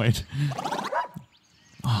paranoid.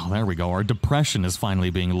 Oh, there we go. Our depression is finally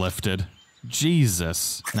being lifted.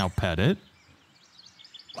 Jesus. Now pet it.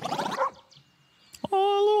 Oh,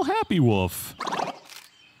 a little happy wolf.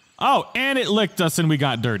 Oh, and it licked us and we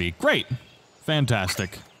got dirty. Great.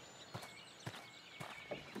 Fantastic.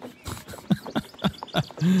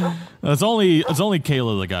 It's only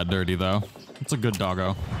Kayla that got dirty, though. It's a good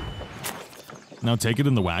doggo. Now take it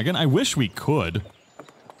in the wagon? I wish we could.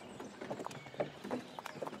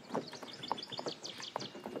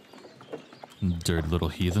 Dirty little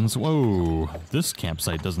heathens. Whoa, this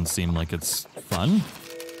campsite doesn't seem like it's fun.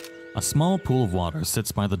 A small pool of water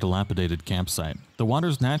sits by the dilapidated campsite. The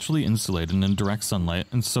water's naturally insulated in direct sunlight,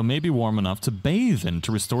 and so may be warm enough to bathe in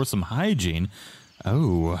to restore some hygiene.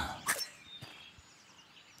 Oh.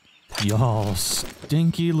 Y'all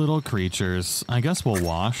stinky little creatures. I guess we'll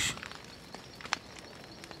wash.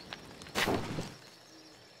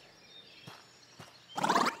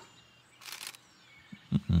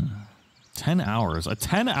 10 hours. A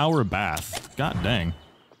 10-hour bath. God dang.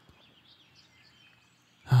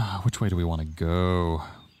 Which way do we want to go?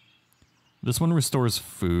 This one restores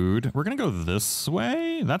food. We're gonna go this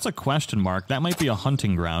way? That's a question mark. That might be a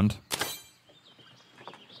hunting ground.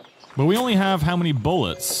 But we only have how many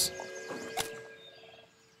bullets?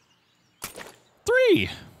 3!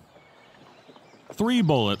 3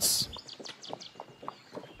 bullets.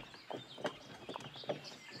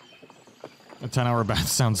 A 10-hour bath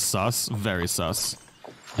sounds sus. Very sus.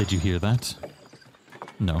 Did you hear that?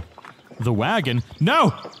 No. The wagon?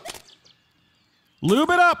 No!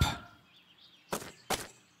 Lube it up!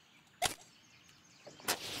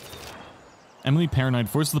 Emily, paranoid,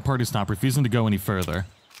 forces the party to stop, refusing to go any further.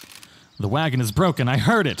 The wagon is broken. I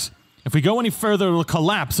heard it. If we go any further, it will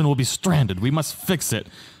collapse and we'll be stranded. We must fix it.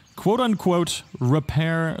 Quote unquote,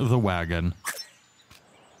 repair the wagon.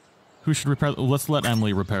 Who should repair? Let's let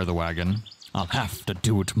Emily repair the wagon. I'll have to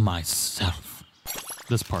do it myself.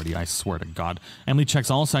 This party, I swear to God. Emily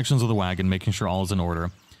checks all sections of the wagon, making sure all is in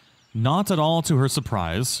order. Not at all to her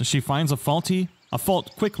surprise, she finds a fault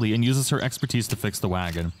quickly and uses her expertise to fix the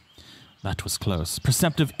wagon. That was close.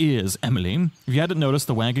 Perceptive ears, Emily. If you hadn't noticed,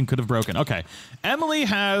 the wagon could have broken. Okay, Emily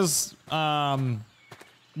has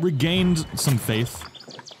regained some faith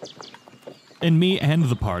in me and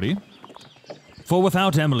the party. For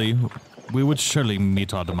without Emily, we would surely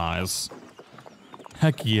meet our demise.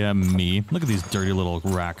 Heck yeah, me. Look at these dirty little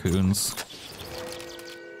raccoons.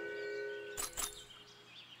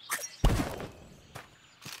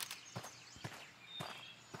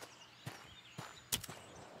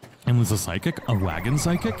 Emily's a psychic? A wagon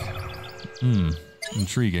psychic?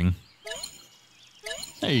 Intriguing.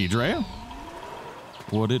 Hey, Drea.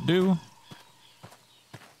 What'd it do?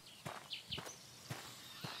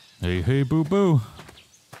 Hey, hey, boo-boo.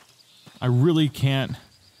 I really can't...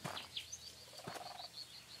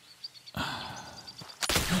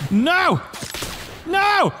 No!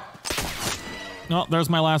 No! Oh, there's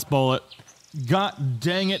my last bullet. God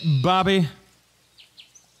dang it, Bobby.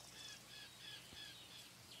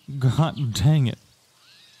 God dang it.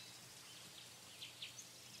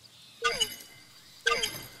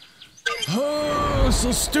 Oh,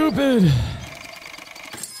 so stupid.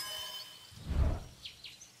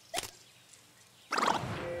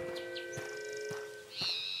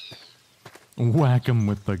 Whack him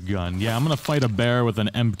with the gun. Yeah, I'm gonna fight a bear with an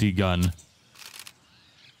empty gun.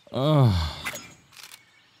 Ugh.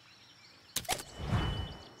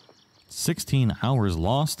 16 hours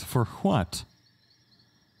lost? For what?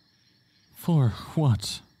 For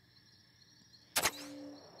what?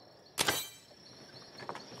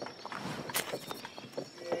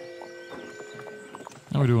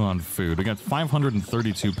 How are we doing on food? We got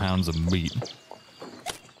 532 pounds of meat.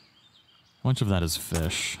 How much of that is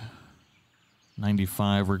fish?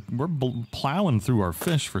 95. We're plowing through our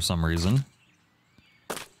fish for some reason.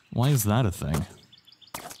 Why is that a thing?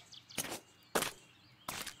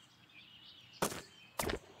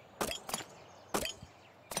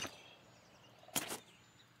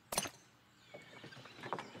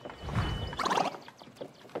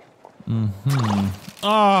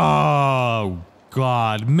 Oh,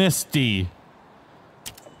 God. Misty.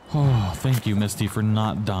 Oh, thank you, Misty, for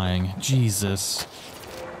not dying. Jesus.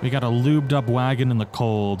 We got a lubed up wagon in the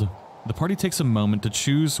cold. The party takes a moment to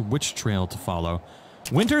choose which trail to follow.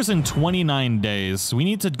 Winter's in 29 days, so we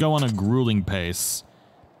need to go on a grueling pace.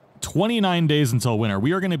 29 days until winter.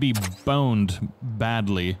 We are going to be boned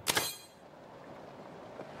badly.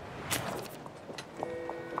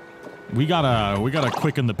 We gotta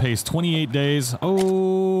quicken the pace. 28 days.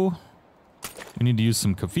 Oh, we need to use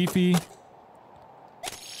some kafifi.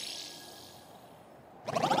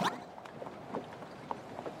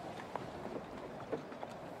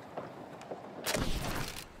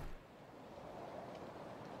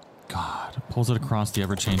 God, pulls it across the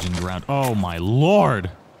ever-changing ground. Oh my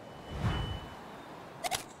lord!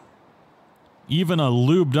 Even a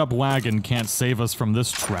lubed-up wagon can't save us from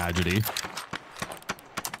this tragedy.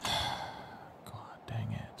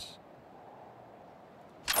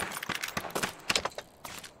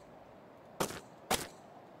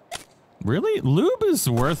 Really? Lube is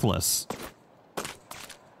worthless.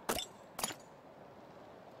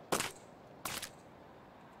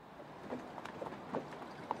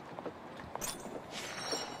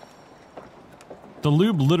 The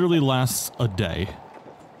lube literally lasts a day.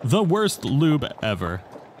 The worst lube ever.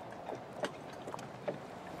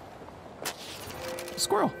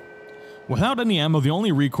 Squirrel. Without any ammo, the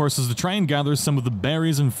only recourse is to try and gather some of the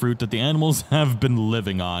berries and fruit that the animals have been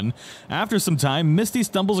living on. After some time, Misty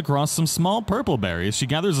stumbles across some small purple berries. She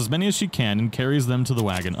gathers as many as she can and carries them to the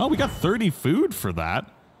wagon. Oh, we got 30 food for that.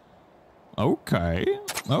 Okay.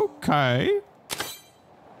 Okay.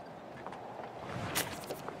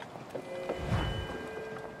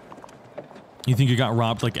 You think you got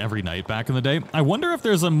robbed like every night back in the day? I wonder if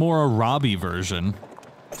there's a more Robbie version.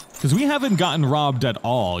 Because we haven't gotten robbed at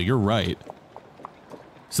all, you're right.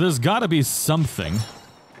 So there's gotta be something.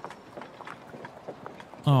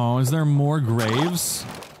 Oh, is there more graves?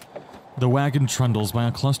 The wagon trundles by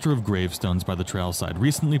a cluster of gravestones by the trailside,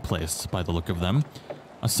 recently placed by the look of them.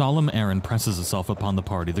 A solemn air impresses itself upon the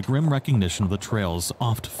party, the grim recognition of the trail's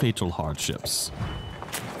oft fatal hardships.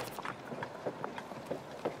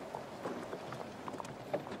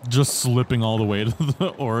 Just slipping all the way to the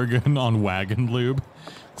Oregon on wagon lube.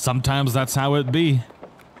 Sometimes that's how it be.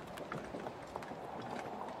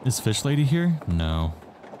 Is Fish Lady here? No.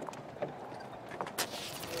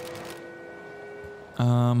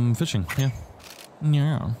 Fishing, yeah.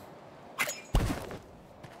 Yeah.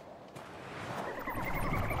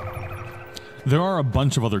 There are a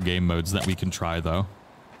bunch of other game modes that we can try, though,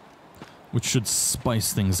 which should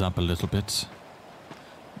spice things up a little bit.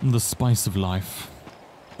 The spice of life.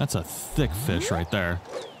 That's a thick fish right there.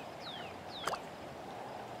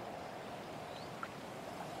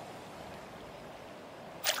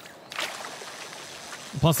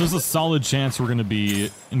 Plus, there's a solid chance we're going to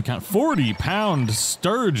be in 40-pound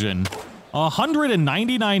sturgeon.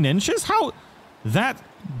 199 inches? How? That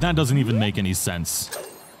doesn't even make any sense.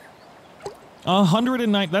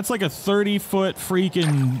 109, that's like a 30-foot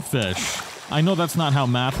freaking fish. I know that's not how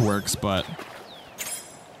math works, but...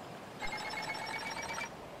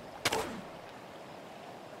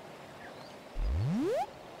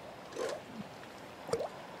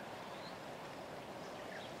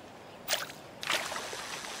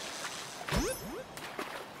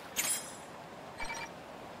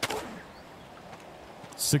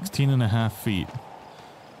 (16.5 feet).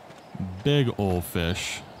 Big old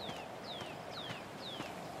fish.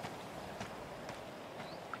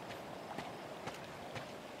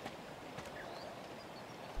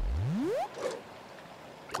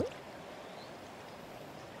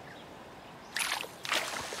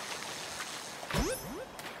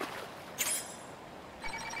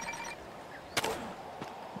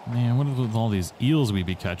 Man, what are with all these eels we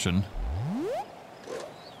be catching?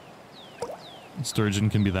 Sturgeon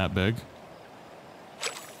can be that big.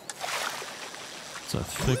 It's a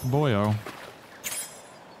thick boyo.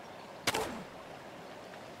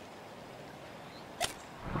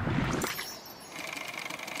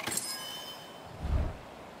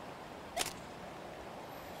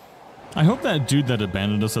 I hope that dude that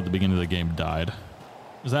abandoned us at the beginning of the game died.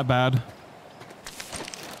 Is that bad?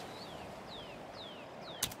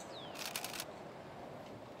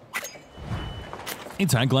 Hey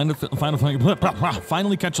Tag, glad to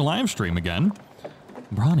finally catch a live stream again.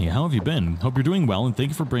 Bronny, how have you been? Hope you're doing well, and thank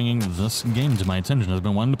you for bringing this game to my attention. I've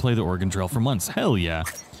been wanting to play the Oregon Trail for months. Hell yeah.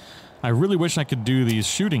 I really wish I could do these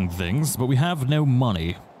shooting things, but we have no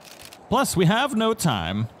money. Plus, we have no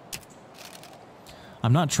time.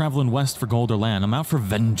 I'm not traveling west for gold or land. I'm out for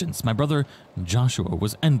vengeance. My brother Joshua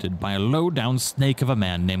was ended by a low-down snake of a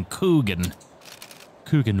man named Coogan.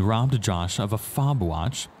 Coogan robbed Josh of a fob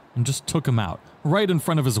watch and just took him out, right in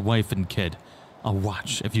front of his wife and kid. A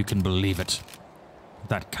watch, if you can believe it.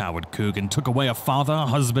 That coward Coogan took away a father,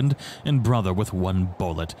 husband, and brother with one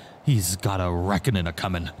bullet. He's got a reckoning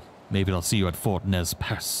a-comin'. Maybe I'll see you at Fort Nez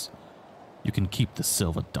Perce. You can keep the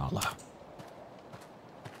silver dollar.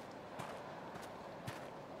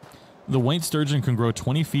 The white sturgeon can grow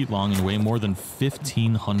 20 feet long and weigh more than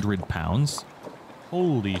 1,500 pounds.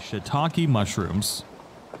 Holy shiitake mushrooms.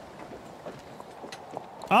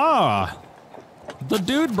 Ah! The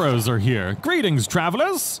Dude Bros are here. Greetings,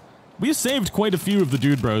 travelers! We saved quite a few of the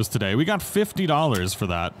Dude Bros today. We got $50 for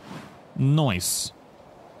that. Nice.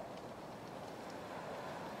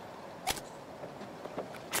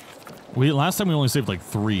 Last time we only saved like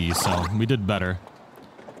 3, so we did better.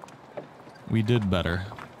 We did better.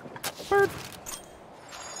 Bird.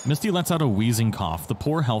 Misty lets out a wheezing cough. The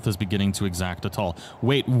poor health is beginning to exact a toll.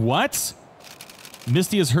 Wait, what?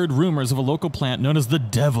 Misty has heard rumors of a local plant known as the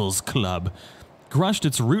Devil's Club. Crushed,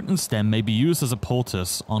 its root and stem may be used as a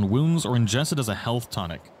poultice on wounds or ingested as a health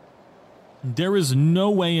tonic. There is no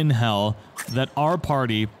way in hell that our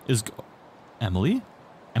party is... Emily?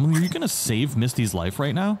 Emily, are you going to save Misty's life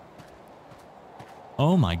right now?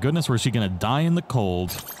 Oh my goodness, or is she going to die in the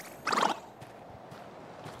cold?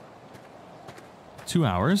 2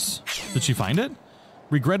 hours? Did she find it?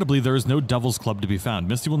 Regrettably, there is no Devil's Club to be found.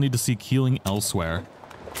 Misty will need to seek healing elsewhere.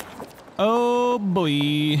 Oh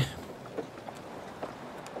boy.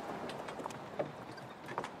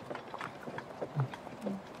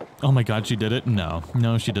 Oh my god, she did it? No.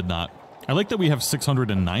 No, she did not. I like that we have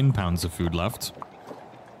 609 pounds of food left.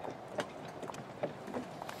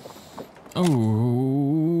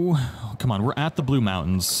 Oh, come on, we're at the Blue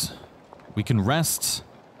Mountains. We can rest.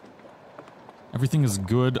 Everything is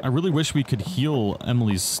good. I really wish we could heal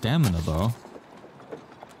Emily's stamina, though.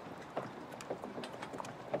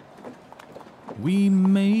 We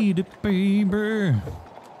made it, baby.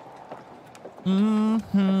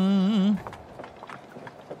 Mm-hmm.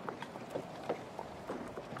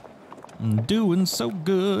 I'm doing so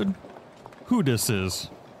good. Who this is?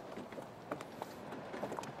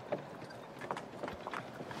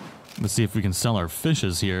 Let's see if we can sell our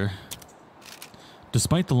fishes here.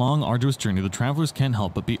 Despite the long, arduous journey, the travelers can't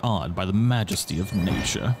help but be awed by the majesty of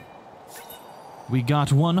nature. We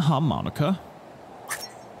got one harmonica.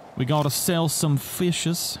 We gotta sell some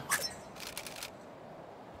fishes.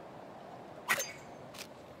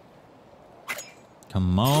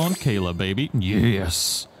 Come on, Kayla, baby.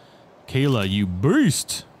 Yes! Kayla, you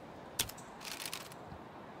beast!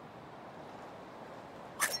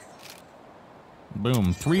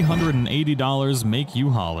 Boom, $380, make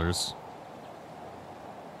you hollers.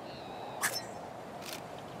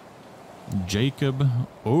 Jacob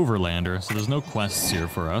Overlander, so there's no quests here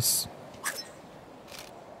for us.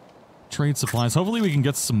 Trade supplies, hopefully we can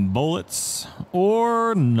get some bullets,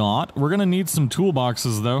 or not. We're gonna need some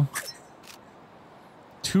toolboxes though.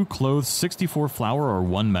 2 clothes, 64 flour, or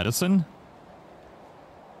 1 medicine?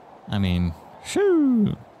 I mean,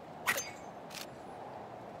 shoo!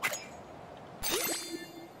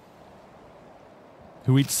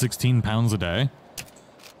 Who eats 16 pounds a day?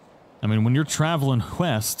 I mean, when you're traveling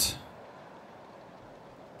west...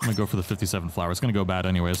 I'm gonna go for the 57 flour. It's gonna go bad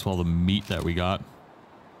anyways with all the meat that we got.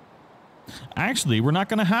 Actually, we're not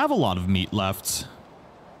gonna have a lot of meat left.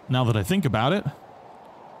 Now that I think about it.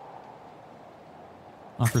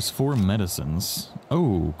 Offers 4 medicines.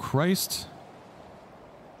 Oh, Christ.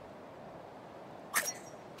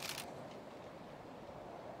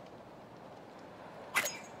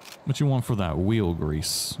 What you want for that wheel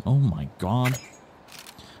grease? Oh my god.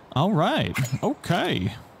 Alright.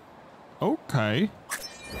 Okay. Okay.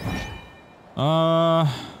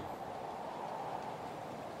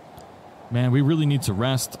 Man, we really need to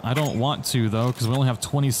rest. I don't want to, though, because we only have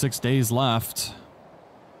 26 days left.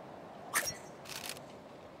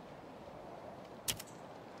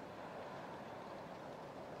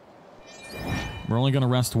 We're only gonna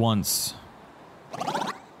rest once.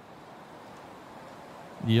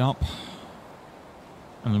 Yup.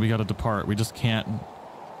 And then we gotta depart. We just can't.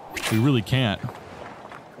 We really can't.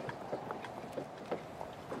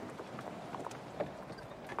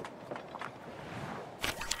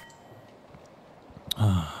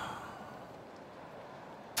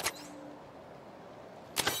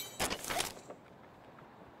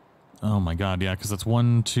 Oh my god, yeah, because that's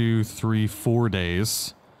 1, 2, 3, 4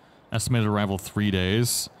 days. Estimated arrival 3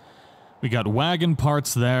 days. We got wagon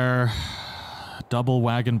parts there. Double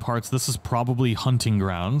wagon parts. This is probably hunting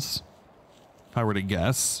grounds, if I were to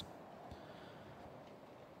guess.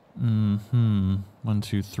 1,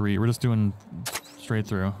 2, 3. We're just doing straight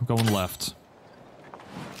through. Going left.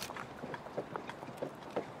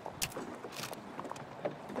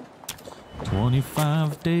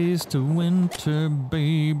 25 days to winter,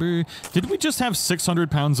 baby. Did we just have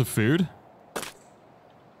 600 pounds of food?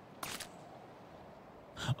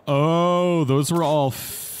 Oh, those were all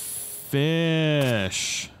fish.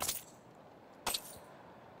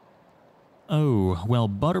 Oh, well,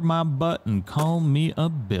 butter my butt and call me a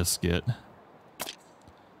biscuit.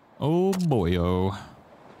 Oh, boy-oh.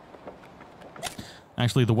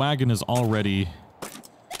 Actually, the wagon is already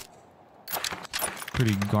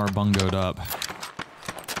pretty garbungoed up.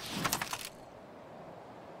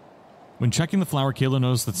 When checking the flour, Kayla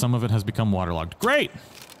knows that some of it has become waterlogged. Great!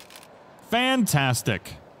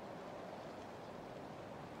 Fantastic!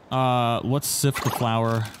 Let's sift the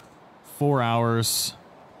flour. 4 hours.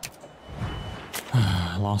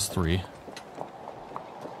 Lost 3.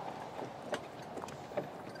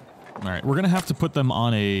 Alright, we're gonna have to put them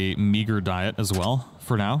on a meager diet as well,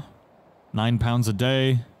 for now. 9 pounds a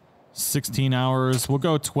day, 16 hours, we'll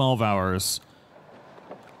go 12 hours.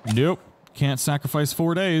 Nope, can't sacrifice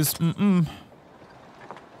 4 days,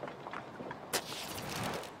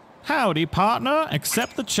 Howdy, partner,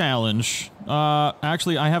 accept the challenge.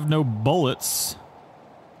 Actually, I have no bullets.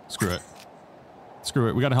 Screw it. Screw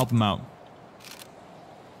it, we gotta help him out.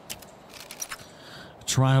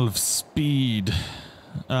 Trial of speed.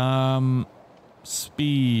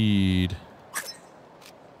 Speed.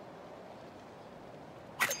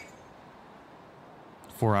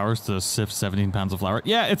 Four hours to sift 17 pounds of flour.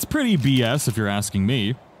 Yeah, it's pretty BS if you're asking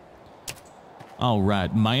me. All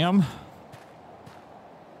right, ma'am.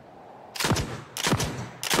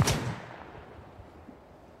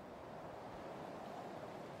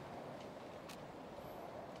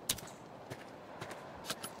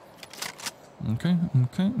 Okay,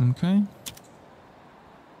 okay, okay.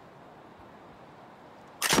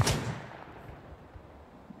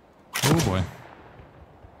 Oh boy.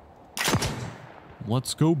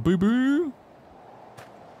 Let's go, baby.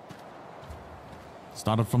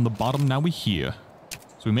 Started from the bottom, now we here.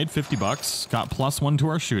 So we made 50 bucks, got +1 to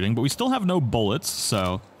our shooting, but we still have no bullets,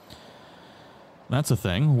 so that's a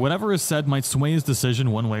thing. Whatever is said might sway his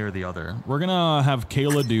decision one way or the other. We're gonna have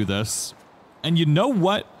Kayla do this. And you know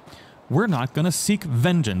what? We're not gonna seek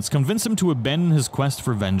vengeance. Convince him to abandon his quest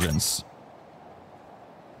for vengeance.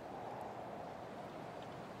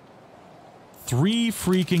 3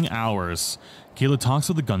 freaking hours. Kayla talks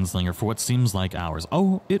with the gunslinger for what seems like hours.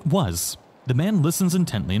 Oh, it was. The man listens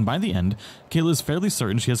intently, and by the end, Kayla is fairly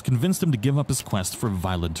certain she has convinced him to give up his quest for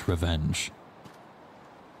violent revenge.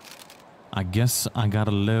 I guess I got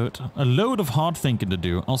a load of hard thinking to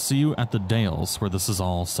do. I'll see you at the Dales, where this is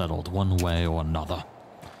all settled, one way or another.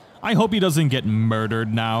 I hope he doesn't get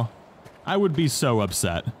murdered now. I would be so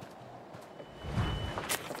upset.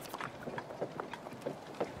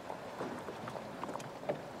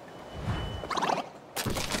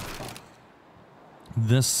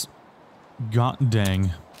 This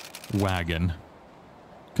god-dang wagon.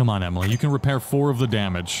 Come on, Emily. You can repair 4 of the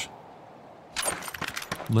damage.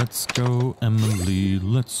 Let's go, Emily.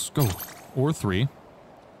 Let's go. Or 3.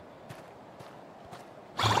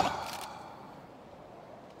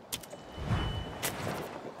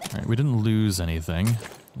 Alright, we didn't lose anything.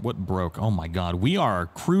 What broke? Oh my god, we are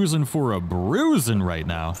cruising for a bruising right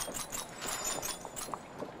now.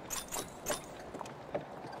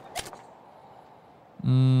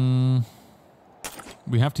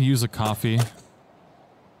 We have to use a coffee.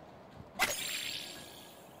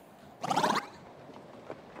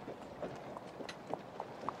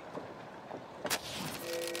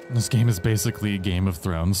 This game is basically Game of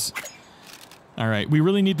Thrones. Alright, we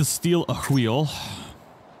really need to steal a wheel.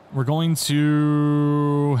 We're going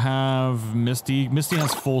to have Misty. Misty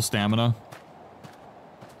has full stamina.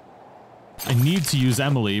 I need to use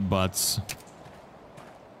Emily, but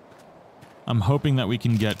I'm hoping that we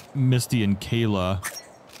can get Misty and Kayla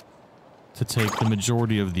to take the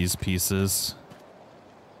majority of these pieces.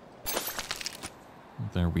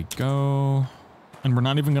 There we go. And we're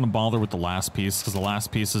not even going to bother with the last piece, because the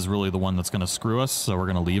last piece is really the one that's going to screw us, so we're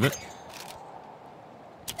going to leave it.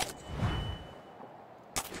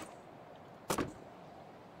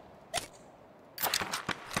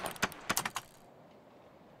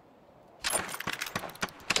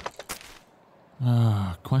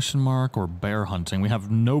 Question mark or bear hunting. We have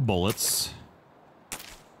no bullets.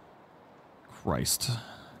 Christ.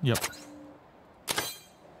 Yep.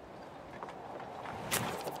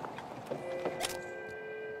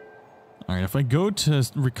 Alright, if I go to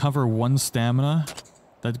recover 1 stamina,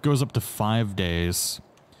 that goes up to 5 days.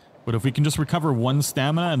 But if we can just recover 1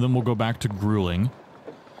 stamina and then we'll go back to grueling.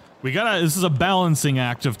 We gotta, this is a balancing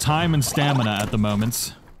act of time and stamina at the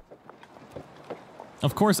moment.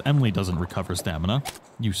 Of course, Emily doesn't recover stamina.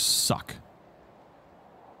 You suck.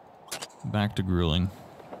 Back to grueling.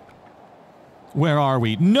 Where are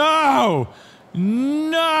we? No!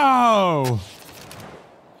 No!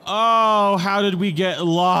 Oh, how did we get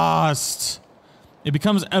lost? It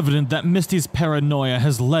becomes evident that Misty's paranoia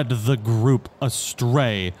has led the group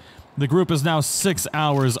astray. The group is now 6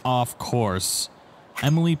 hours off course.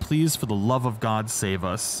 Emily, please, for the love of God, save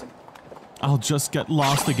us. I'll just get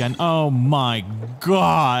lost again. Oh my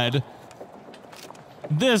God.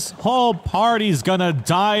 This whole party's gonna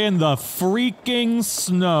die in the freaking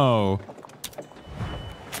snow.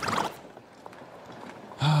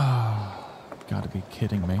 Gotta be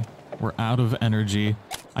kidding me. We're out of energy.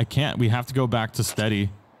 I can't. We have to go back to steady.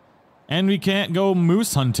 And we can't go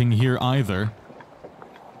moose hunting here either.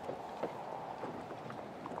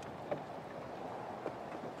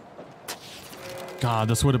 God,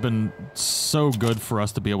 this would have been so good for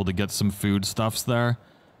us to be able to get some foodstuffs there.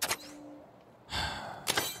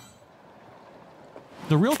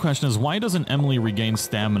 The real question is, why doesn't Emily regain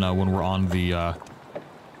stamina when we're on the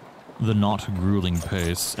not grueling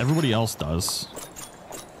pace? Everybody else does.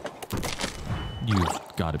 You've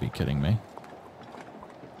got to be kidding me.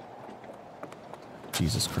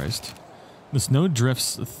 Jesus Christ. The snow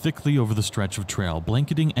drifts thickly over the stretch of trail,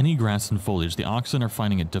 blanketing any grass and foliage. The oxen are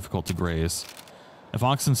finding it difficult to graze. If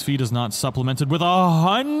oxen's feed is not supplemented with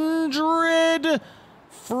 100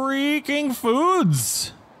 freaking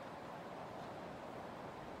foods.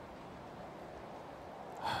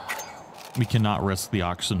 We cannot risk the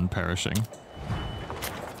oxen perishing.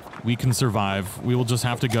 We can survive. We will just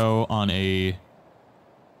have to go on a...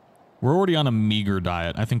 We're already on a meager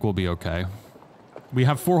diet. I think we'll be okay. We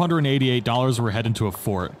have $488. We're heading to a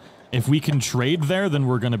fort. If we can trade there, then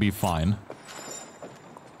we're gonna be fine.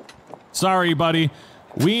 Sorry, buddy.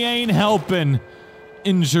 We ain't helping.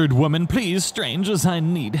 Injured woman, please, strangers, I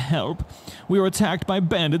need help. We were attacked by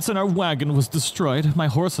bandits and our wagon was destroyed. My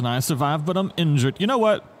horse and I survived, but I'm injured. You know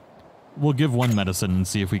what? We'll give one medicine and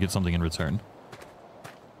see if we get something in return.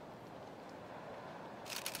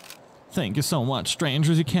 Thank you so much,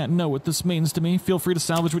 strangers. You can't know what this means to me. Feel free to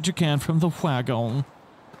salvage what you can from the wagon.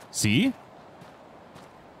 See?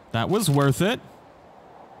 That was worth it.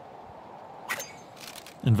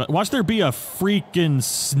 Watch there be a freaking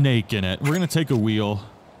snake in it. We're gonna take a wheel.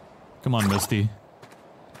 Come on, Misty.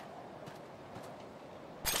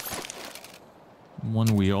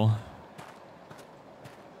 One wheel.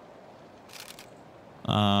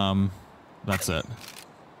 That's it.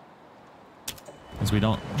 Because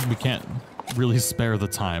we can't really spare the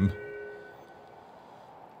time.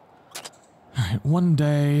 Alright, one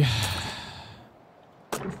day.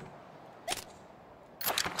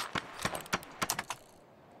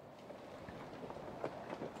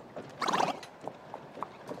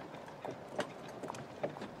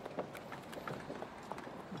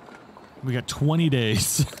 We got 20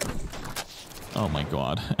 days. Oh my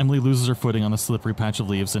God. Emily loses her footing on a slippery patch of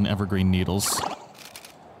leaves and evergreen needles.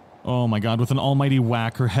 Oh my God, with an almighty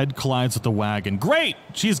whack, her head collides with the wagon. Great!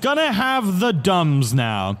 She's gonna have the dumbs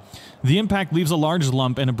now. The impact leaves a large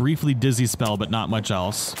lump and a briefly dizzy spell, but not much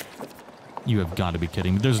else. You have got to be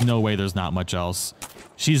kidding me. There's no way there's not much else.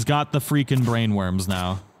 She's got the freaking brainworms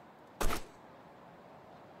now.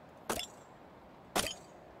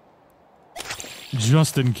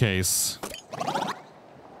 Just in case.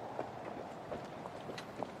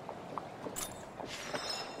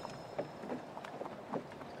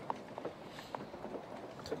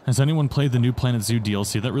 Has anyone played the new Planet Zoo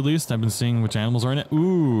DLC that released? I've been seeing which animals are in it.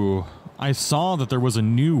 Ooh, I saw that there was a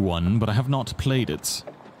new one, but I have not played it.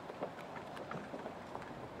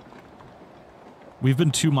 We've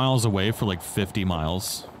been 2 miles away for like 50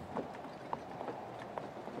 miles.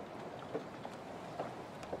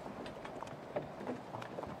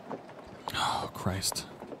 Oh, Christ.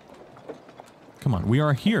 Come on, we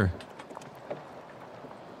are here.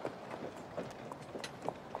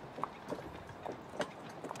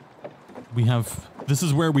 We have... This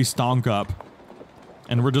is where we stonk up.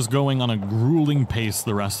 And we're just going on a grueling pace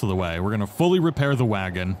the rest of the way. We're gonna fully repair the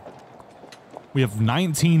wagon. We have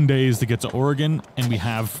 19 days to get to Oregon, and we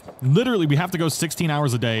have... Literally, we have to go 16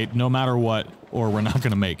 hours a day, no matter what, or we're not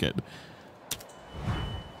gonna make it.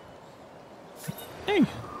 Hey!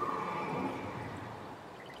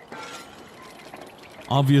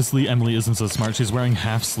 Obviously, Emily isn't so smart. She's wearing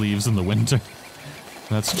half sleeves in the winter.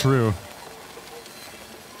 That's true.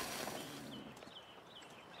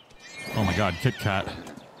 Oh my God, Kit Kat.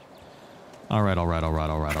 Alright, alright, alright,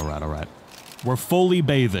 alright, alright, alright. We're fully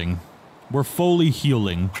bathing. We're fully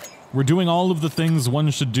healing. We're doing all of the things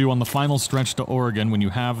one should do on the final stretch to Oregon when you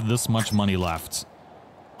have this much money left.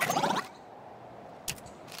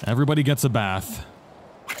 Everybody gets a bath.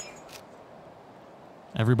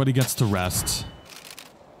 Everybody gets to rest.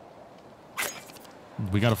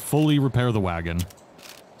 We gotta fully repair the wagon.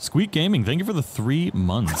 Squeak Gaming, thank you for the 3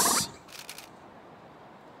 months.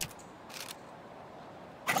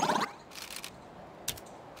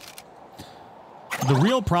 The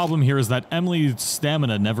real problem here is that Emily's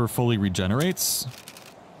stamina never fully regenerates.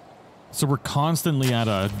 So we're constantly at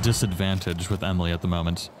a disadvantage with Emily at the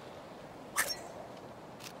moment.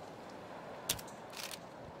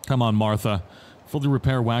 Come on, Martha. Fully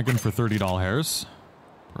repair wagon for $30 hairs.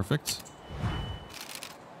 Perfect.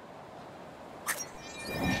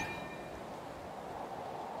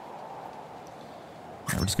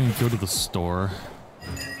 Right, we're just gonna go to the store.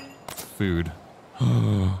 Food.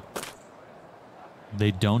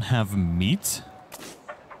 They don't have meat?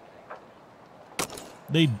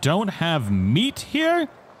 They don't have meat here?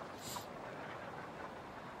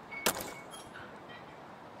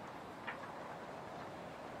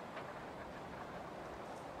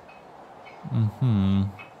 Mm-hmm.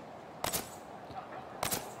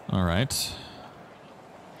 All right.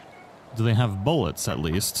 Do they have bullets, at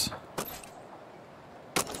least?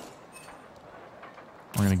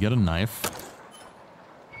 We're gonna get a knife.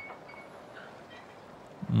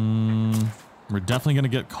 We're definitely gonna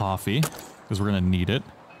get coffee, because we're gonna need it.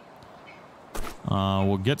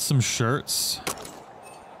 We'll get some shirts.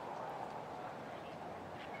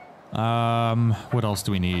 What else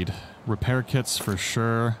do we need? Repair kits for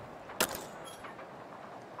sure.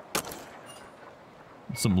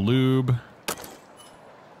 Some lube.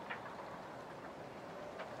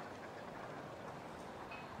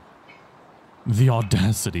 The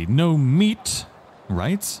audacity. No meat,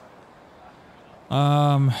 right?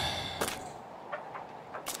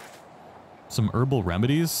 Some herbal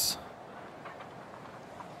remedies.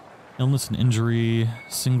 Illness and injury.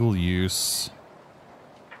 Single use.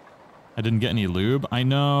 I didn't get any lube. I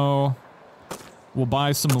know. We'll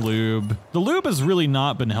buy some lube. The lube has really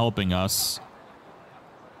not been helping us,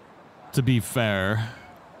 to be fair.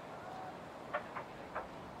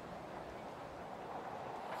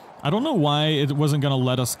 I don't know why it wasn't gonna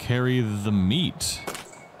let us carry the meat.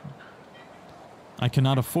 I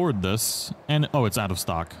cannot afford this. And, oh, it's out of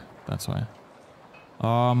stock. That's why.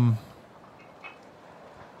 I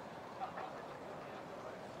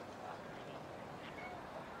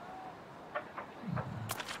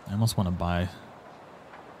almost want to buy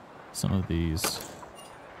some of these.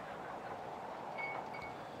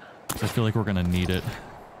 'Cause I feel like we're gonna need it.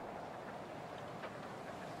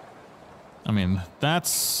 I mean,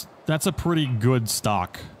 that's a pretty good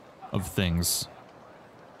stock of things.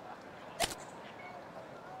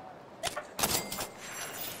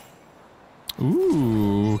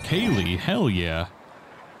 Ooh, Kaylee, hell yeah.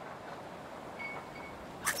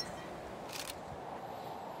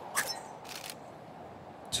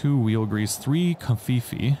 Two wheel grease, 3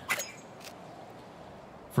 kafifi.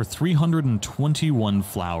 For 321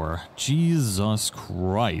 flour. Jesus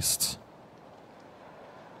Christ.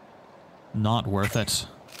 Not worth it.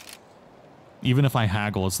 Even if I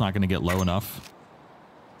haggle, it's not going to get low enough.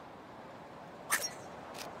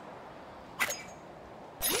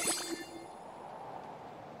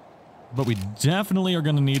 But we definitely are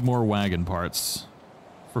going to need more wagon parts.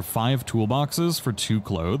 For 5 toolboxes for 2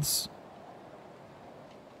 clothes.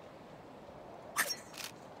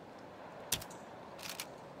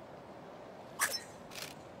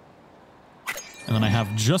 And then I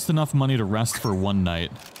have just enough money to rest for 1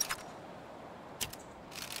 night.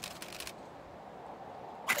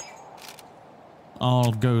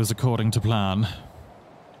 All goes according to plan.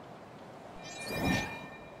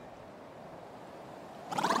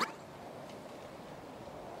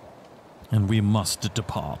 And we must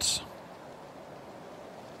depart.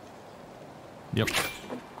 Yep.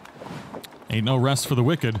 Ain't no rest for the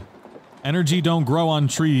wicked. Energy don't grow on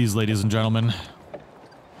trees, ladies and gentlemen.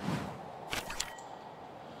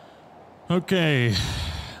 Okay.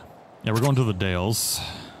 Yeah, we're going to the Dales.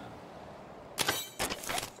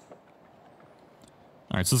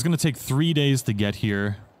 Alright, so it's going to take 3 days to get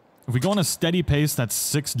here. If we go on a steady pace, that's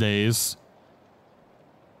 6 days.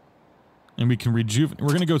 And we can rejuvenate. We're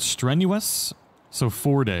going to go strenuous. So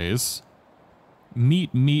 4 days.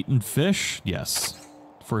 Meat, and fish? Yes.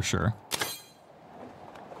 For sure.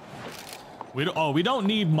 We don't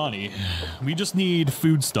need money. We just need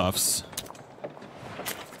foodstuffs.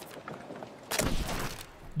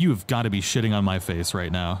 You've got to be shitting on my face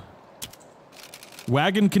right now.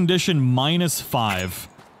 Wagon condition -5.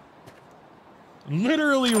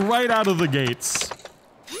 Literally right out of the gates.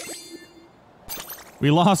 We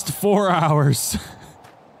lost 4 hours.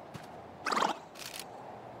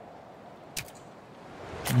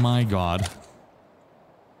 My God.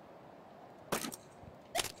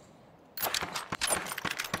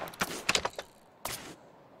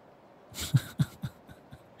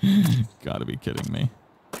 Gotta be kidding me.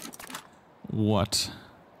 What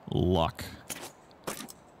luck.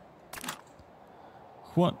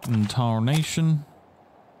 What in tarnation?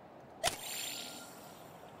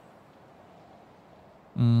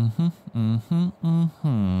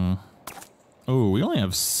 Oh, we only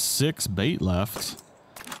have 6 bait left.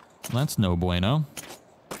 That's no bueno.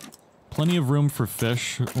 Plenty of room for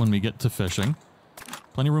fish when we get to fishing.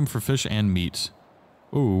 Plenty of room for fish and meat.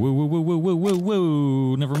 Oh, whoa, whoa, whoa, whoa, whoa, whoa,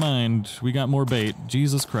 whoa. Never mind. We got more bait.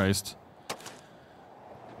 Jesus Christ.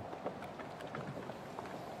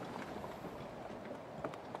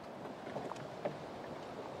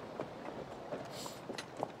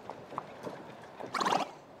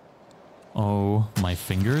 Oh, my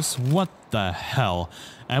fingers? What the hell?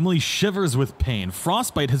 Emily shivers with pain.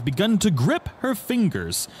 Frostbite has begun to grip her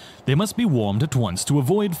fingers. They must be warmed at once to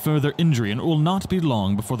avoid further injury, and it will not be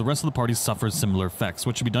long before the rest of the party suffers similar effects.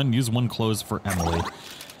 What should be done? Use one clothes for Emily.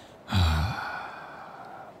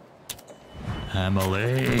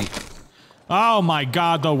 Emily. Oh my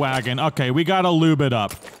god, the wagon. Okay, we gotta lube it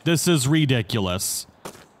up. This is ridiculous.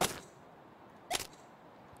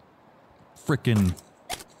 Frickin'.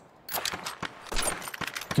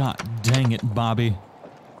 God dang it, Bobby.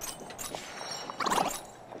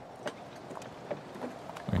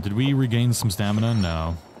 Alright, did we regain some stamina?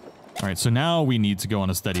 No. Alright, so now we need to go on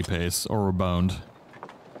a steady pace, or we're boned.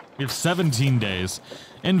 We have 17 days.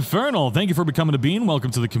 Infernal, thank you for becoming a bean.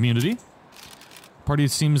 Welcome to the community. Party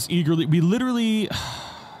seems eagerly... We literally...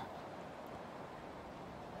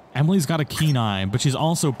 Emily's got a keen eye, but she's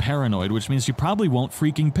also paranoid, which means she probably won't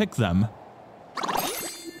freaking pick them.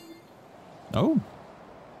 Oh.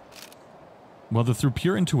 Whether through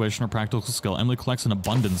pure intuition or practical skill, Emily collects an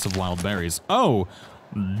abundance of wild berries. Oh,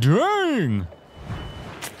 dang!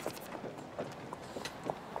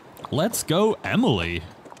 Let's go, Emily.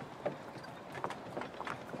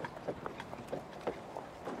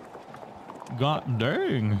 God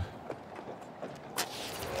dang.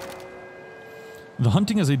 The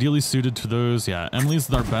hunting is ideally suited to those, yeah, Emily's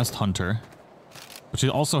our best hunter, but she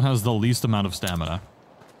also has the least amount of stamina.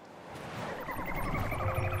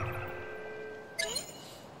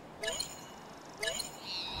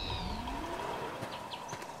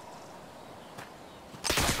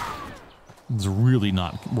 It's really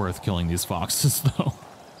not worth killing these foxes, though.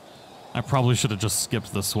 I probably should have just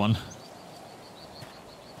skipped this one.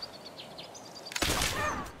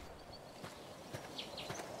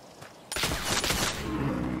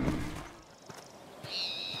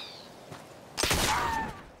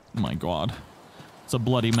 My god. It's a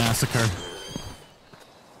bloody massacre.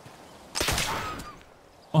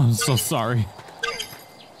 Oh, I'm so sorry.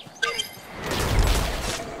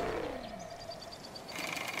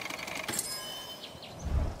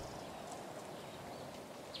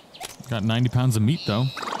 Got 90 pounds of meat, though.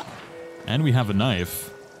 And we have a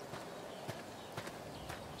knife.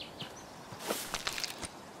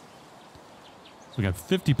 So we got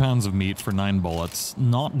 50 pounds of meat for 9 bullets.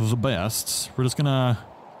 Not the best. We're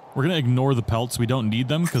gonna ignore the pelts. We don't need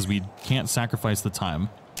them because we can't sacrifice the time.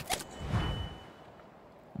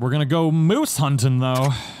 We're gonna go moose hunting, though.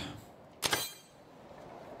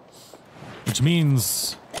 Which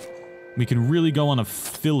means we can really go on a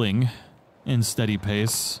filling in steady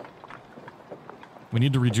pace. We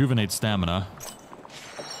need to rejuvenate stamina.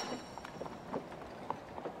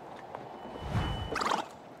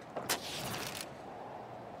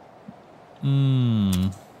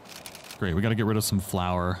 Great, we gotta get rid of some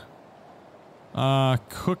flour.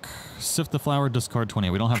 Cook, sift the flour, discard 20.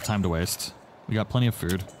 We don't have time to waste. We got plenty of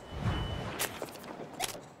food.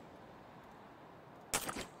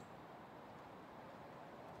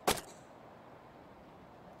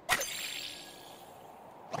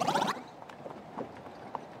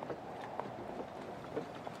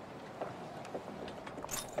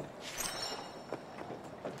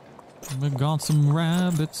 We got some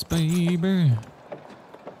rabbits, baby.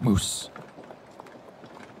 Moose.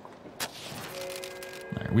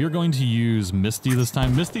 Alright, we are going to use Misty this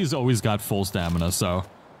time. Misty's always got full stamina, so...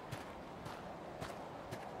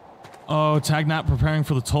 Oh, Tagnat preparing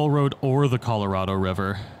for the toll road or the Colorado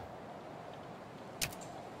River.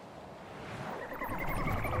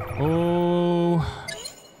 Oh...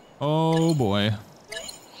 Oh boy.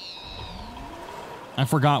 I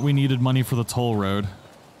forgot we needed money for the toll road.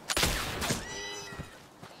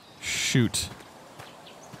 Shoot.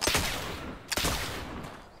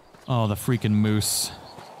 Oh, the freaking moose.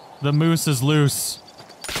 The moose is loose.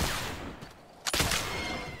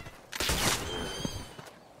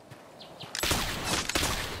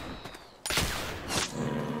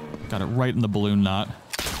 Got it right in the balloon knot.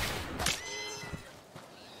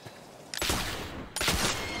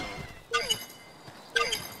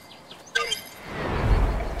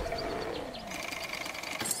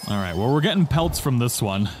 Alright, well, we're getting pelts from this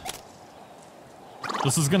one.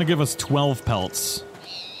 This is gonna give us 12 pelts.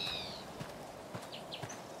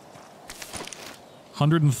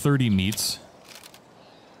 130 meats.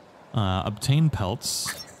 Obtain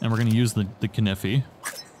pelts. And we're gonna use the Kniffy.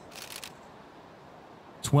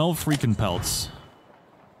 12 freaking pelts.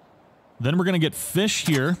 Then we're gonna get fish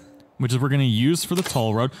here, which is we're gonna use for the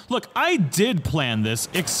toll road. Look, I did plan this.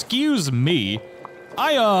 Excuse me.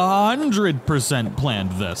 I 100%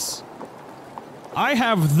 planned this. I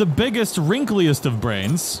have the biggest, wrinkliest of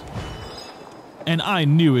brains. And I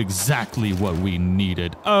knew exactly what we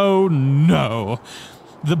needed. Oh no.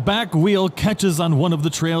 The back wheel catches on one of the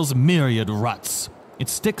trail's myriad ruts. It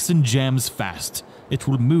sticks and jams fast. It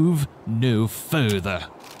will move no further.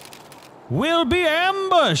 We'll be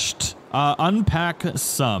ambushed! Unpack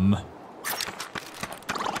some.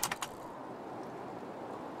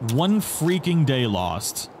 One freaking day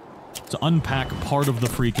lost to unpack part of the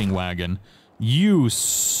freaking wagon. You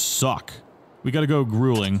suck. We gotta go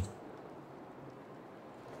grueling.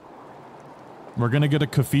 We're gonna get a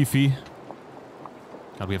Kafifi.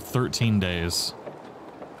 God, we have 13 days.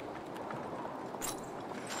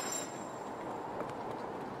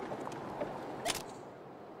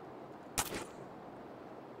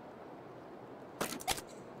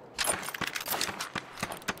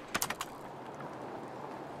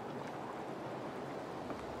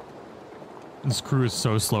 This crew is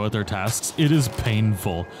so slow at their tasks. It is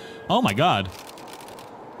painful. Oh my god.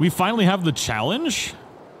 We finally have the challenge?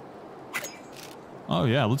 Oh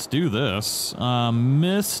yeah, let's do this.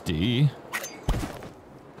 Misty.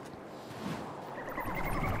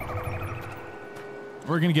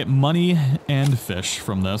 We're gonna get money and fish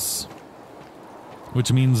from this.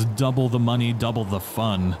 Which means double the money, double the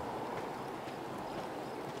fun.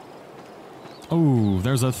 Oh,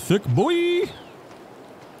 there's a thick boy!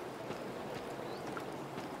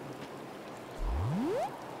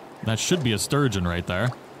 That should be a sturgeon right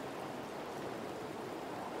there.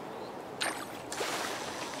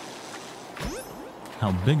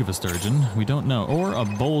 How big of a sturgeon? We don't know. Or a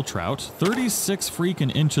bull trout. 36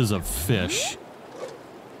 freaking inches of fish.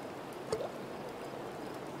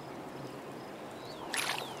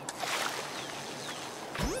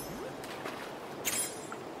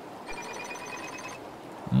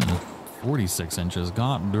 Mm, 46 inches.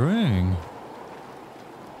 God dang.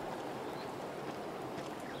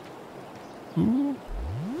 Ooh.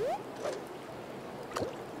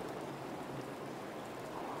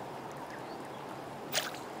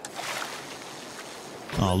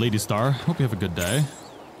 Oh, Lady Star, hope you have a good day.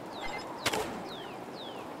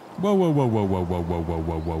 Whoa, whoa, whoa, whoa, whoa, whoa, whoa, whoa,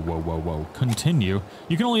 whoa, whoa, whoa, whoa, whoa. Continue.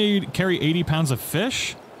 You can only carry 80 pounds of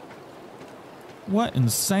fish? What in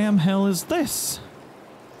Sam hell is this?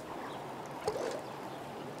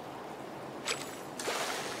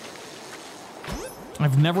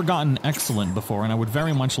 I've never gotten excellent before, and I would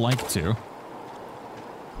very much like to.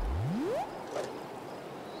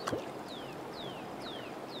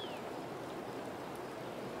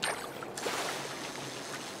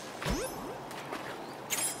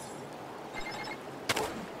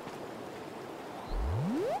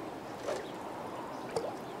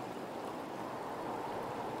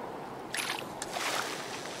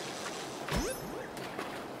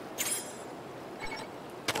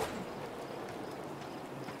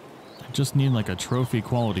 Just need like a trophy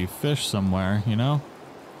quality fish somewhere, you know?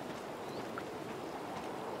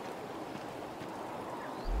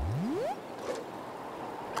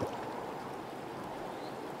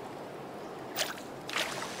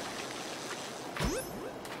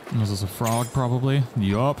 Was this a frog probably?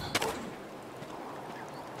 Yup.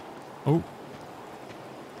 Oh.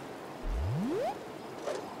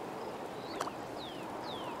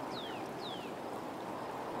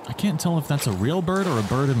 I can't tell if that's a real bird or a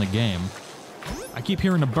bird in the game. I keep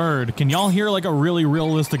hearing a bird. Can y'all hear like a really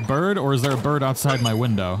realistic bird, or is there a bird outside my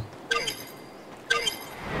window?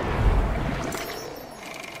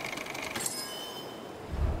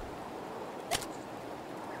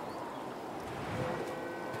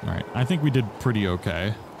 Alright, I think we did pretty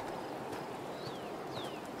okay.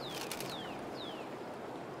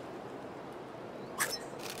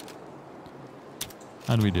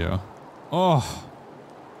 How'd we do? Oh!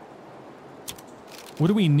 What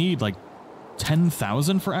do we need, like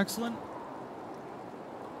 10,000 for excellent?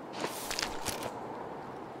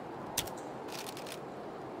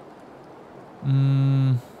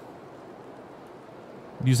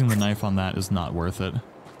 Using the knife on that is not worth it.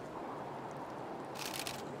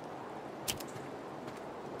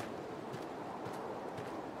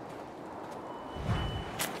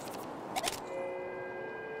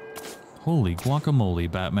 Holy guacamole,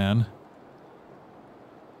 Batman.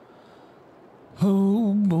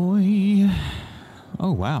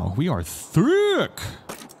 wow. We are thick.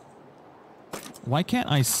 Why can't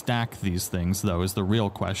I stack these things, though, is the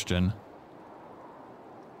real question.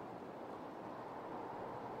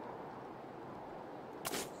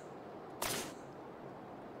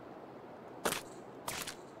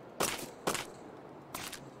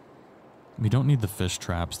 We don't need the fish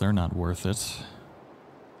traps. They're not worth it.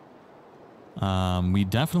 We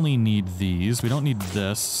definitely need these. We don't need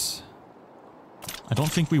this. I don't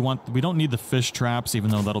think we don't need the fish traps,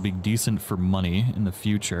 even though that'll be decent for money in the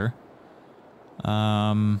future.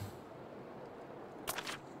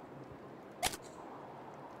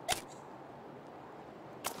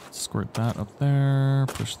 Squirt that up there,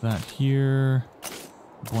 push that here,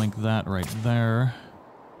 blink that right there.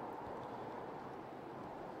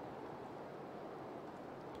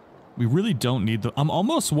 We really don't need the... I'm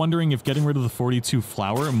almost wondering if getting rid of the 42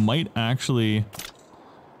 flour might actually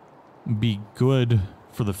be good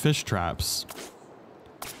for the fish traps.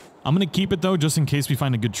 I'm gonna keep it though, just in case we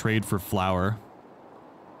find a good trade for flour.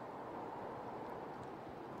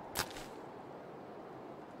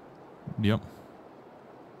 Yep.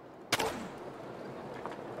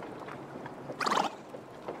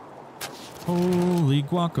 Holy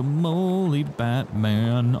guacamole,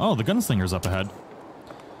 Batman. Oh, the gunslinger's up ahead.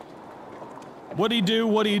 What'd he do?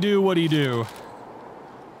 What'd he do? What'd he do?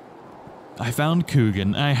 I found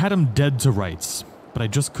Coogan. I had him dead to rights, but I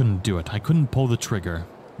just couldn't do it. I couldn't pull the trigger,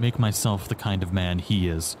 make myself the kind of man he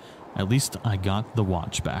is. At least I got the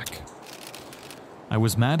watch back. I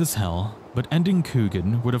was mad as hell, but ending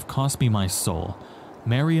Coogan would have cost me my soul.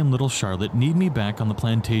 Mary and little Charlotte need me back on the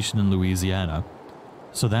plantation in Louisiana.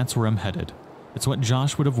 So that's where I'm headed. It's what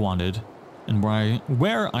Josh would have wanted, and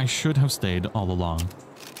where I should have stayed all along.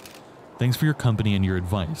 Thanks for your company and your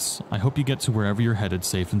advice. I hope you get to wherever you're headed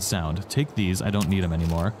safe and sound. Take these, I don't need them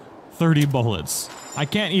anymore. 30 bullets. I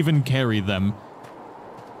can't even carry them.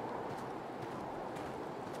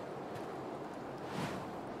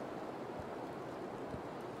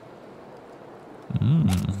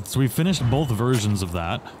 So we finished both versions of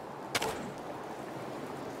that.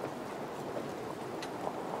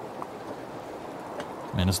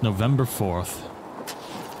 Man, it's November 4th.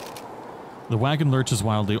 The wagon lurches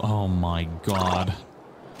wildly. Oh my god.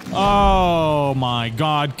 Oh my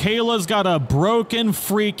god. Kayla's got a broken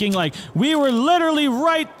freaking, like, we were literally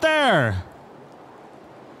right there.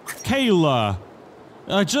 Kayla.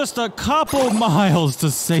 Just a couple miles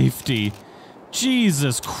to safety.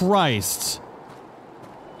 Jesus Christ.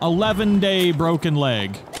 11-day broken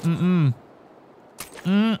leg.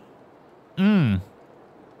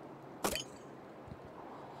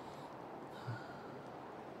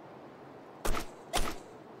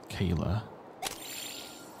 Kayla.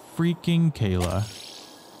 Freaking Kayla.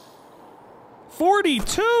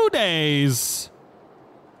 42 days!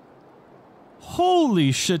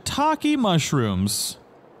 Holy shiitake mushrooms.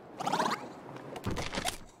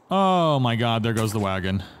 Oh my god, there goes the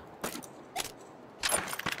wagon.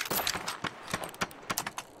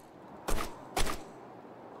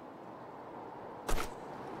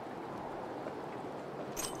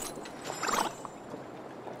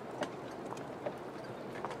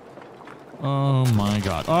 Oh my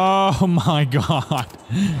god. Oh my god.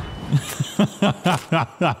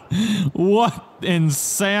 What in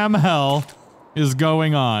Sam hell is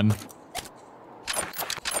going on?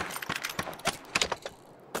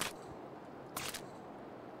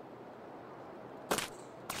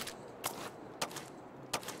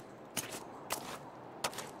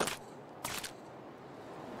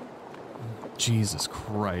 Jesus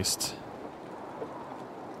Christ.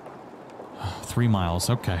 3 miles.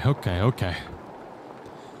 Okay, okay, okay.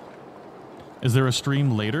 Is there a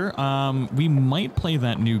stream later? We might play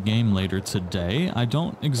that new game later today. I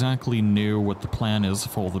don't exactly know what the plan is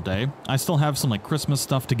for the day. I still have some like Christmas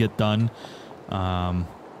stuff to get done, and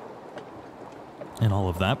all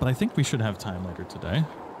of that, but I think we should have time later today.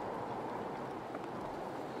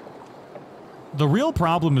 The real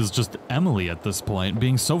problem is just Emily at this point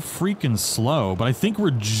being so freaking slow, but I think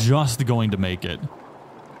we're just going to make it.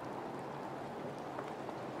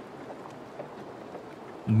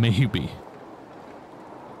 Maybe.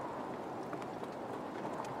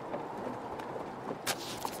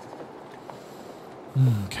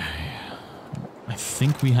 Okay. I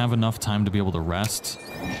think we have enough time to be able to rest.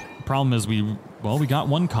 The problem is we got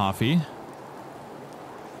 1 coffee.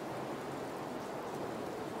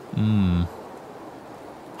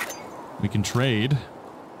 We can trade.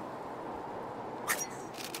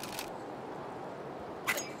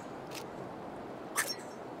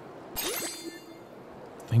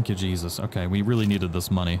 Thank you, Jesus. Okay, we really needed this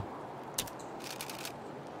money.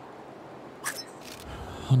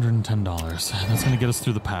 $110. That's going to get us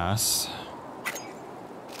through the pass.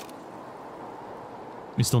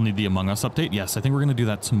 We still need the Among Us update. Yes, I think we're going to do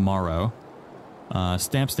that tomorrow.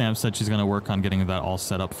 Stamp said she's going to work on getting that all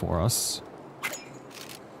set up for us.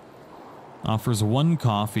 Offers 1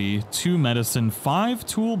 coffee, 2 medicine, 5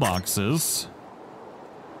 toolboxes.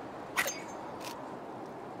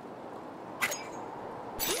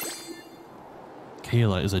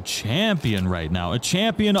 Kayla is a champion right now. A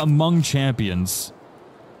champion among champions.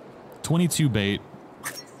 22 bait.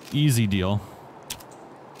 Easy deal.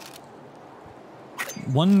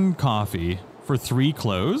 1 coffee for 3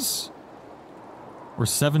 clothes. Or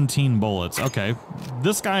 17 bullets. Okay.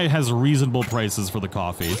 This guy has reasonable prices for the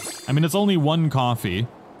coffee. I mean, it's only 1 coffee.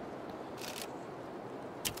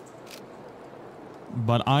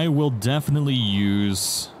 But I will definitely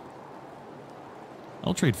use...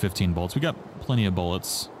 I'll trade 15 bullets. We got plenty of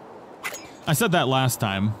bullets. I said that last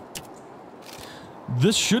time.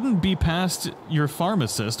 This shouldn't be past your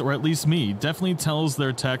pharmacist, or at least me. Definitely tells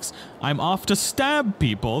their techs, I'm off to stab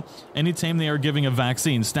people anytime they are giving a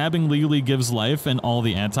vaccine. Stabbing legally gives life and all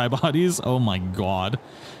the antibodies. Oh my god.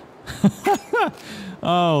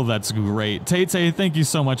 Oh, that's great. Tay-Tay, thank you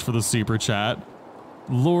so much for the super chat.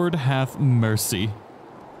 Lord hath mercy.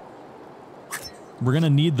 We're gonna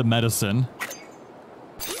need the medicine.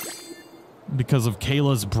 Because of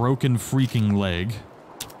Kayla's broken freaking leg.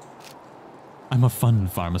 I'm a fun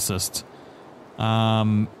pharmacist.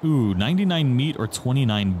 Ooh, 99 meat or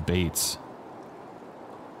 29 bait.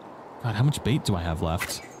 God, how much bait do I have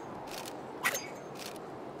left?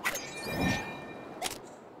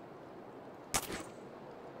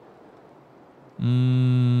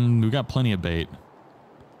 We got plenty of bait.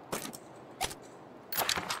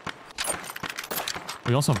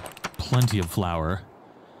 We also have plenty of flour.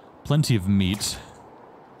 Plenty of meat.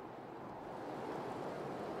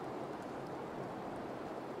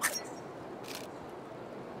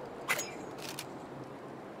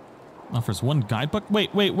 Offers 1 guidebook.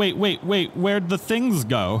 Wait. Where'd the things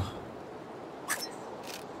go?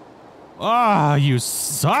 Ah, you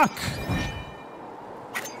suck!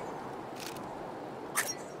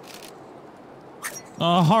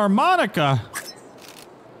 A harmonica!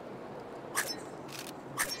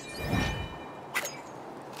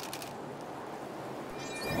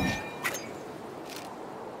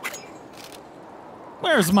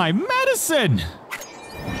 Where's my medicine?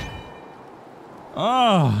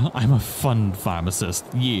 Oh, I'm a fun pharmacist.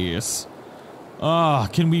 Yes. Oh,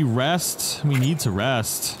 can we rest? We need to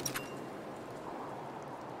rest.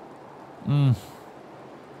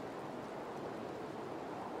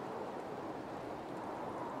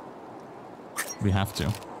 We have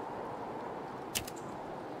to.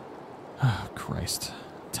 Oh, Christ.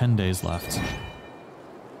 10 days left.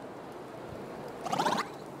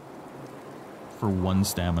 For 1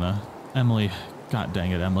 stamina. Emily. God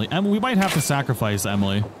dang it, Emily. We might have to sacrifice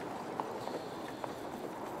Emily.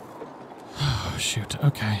 Oh, shoot.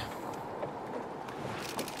 Okay.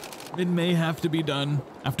 It may have to be done.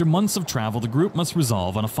 After months of travel, the group must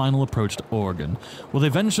resolve on a final approach to Oregon. Will they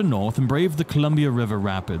venture north and brave the Columbia River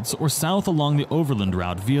Rapids, or south along the overland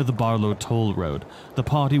route via the Barlow Toll Road? The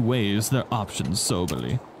party weighs their options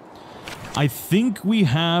soberly. I think we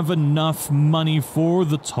have enough money for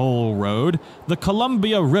the toll road. The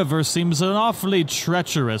Columbia River seems an awfully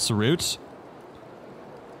treacherous route.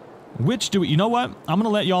 Which do we... You know what? I'm gonna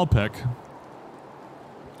let y'all pick.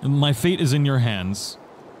 My fate is in your hands.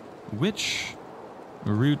 Which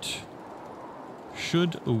route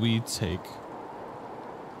should we take?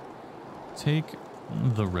 Take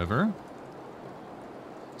the river.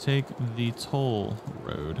 Take the toll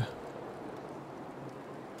road.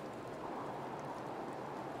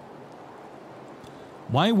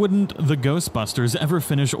 Why wouldn't the Ghostbusters ever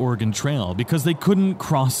finish Oregon Trail? Because they couldn't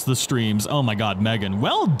cross the streams. Oh my god, Megan.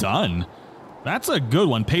 Well done. That's a good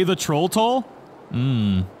one. Pay the troll toll?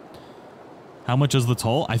 How much is the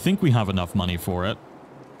toll? I think we have enough money for it.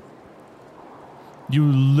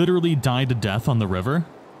 You literally died to death on the river?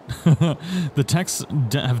 The texts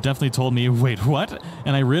have definitely told me, wait, what?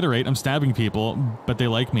 And I reiterate, I'm stabbing people, but they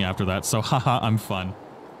like me after that, so haha, I'm fun.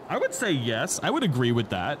 I would say yes. I would agree with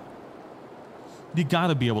that. You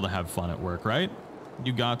gotta be able to have fun at work, right?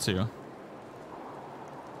 You got to.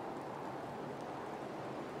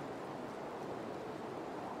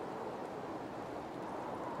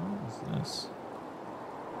 What is this?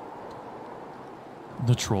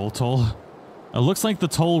 The troll toll. It looks like the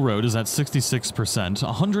toll road is at 66%,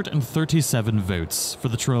 137 votes for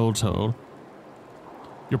the troll toll.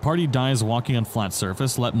 Your party dies walking on flat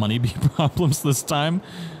surface. Let money be problems this time.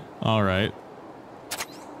 All right.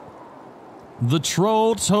 The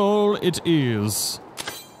troll toll it is.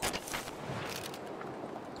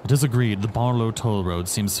 It is agreed the Barlow Toll Road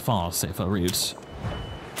seems far safer route.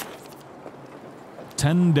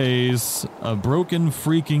 10 days, a broken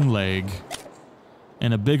freaking leg,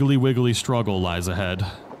 and a biggly wiggly struggle lies ahead.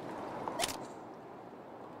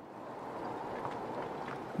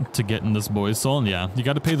 To get in this boy's soul? Yeah, you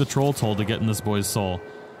gotta pay the troll toll to get in this boy's soul.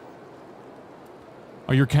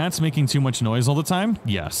 Are your cats making too much noise all the time?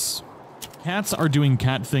 Yes. Cats are doing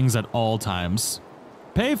cat things at all times.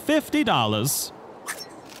 Pay $50.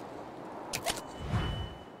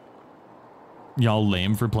 Y'all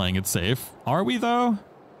lame for playing it safe. Are we, though?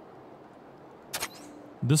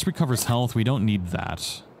 This recovers health. We don't need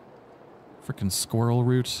that. Frickin' squirrel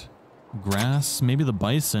root. Grass. Maybe the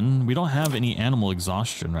bison. We don't have any animal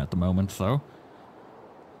exhaustion at the moment, though.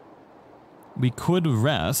 We could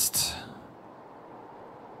rest.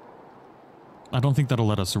 I don't think that'll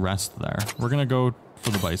let us rest there. We're gonna go for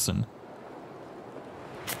the bison.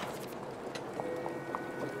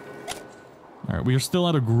 Alright, we are still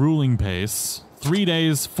at a grueling pace. 3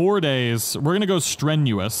 days, 4 days. We're gonna go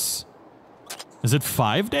strenuous. Is it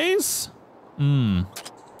 5 days?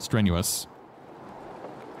 Strenuous.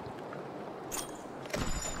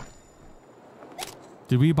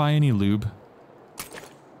 Did we buy any lube?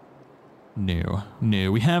 No.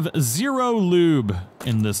 No. We have 0 lube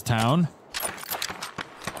in this town.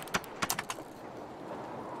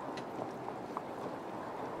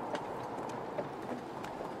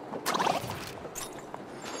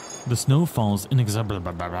 The snow falls inexorably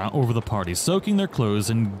over the party, soaking their clothes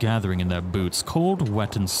and gathering in their boots. Cold,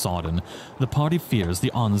 wet, and sodden, the party fears the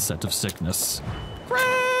onset of sickness.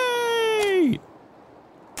 Great!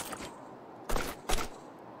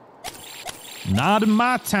 Not in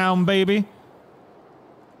my town, baby.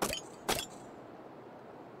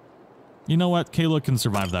 You know what? Kayla can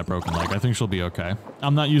survive that broken leg. I think she'll be okay.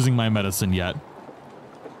 I'm not using my medicine yet.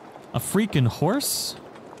 A freaking horse?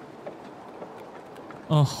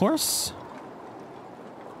 A horse?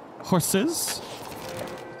 Horses?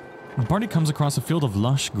 The party comes across a field of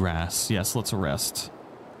lush grass. Yes, let's rest.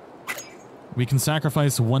 We can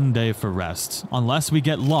sacrifice 1 day for rest, unless we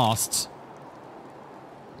get lost.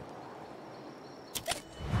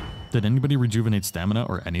 Did anybody rejuvenate stamina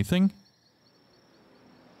or anything?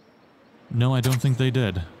 No, I don't think they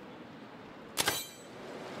did.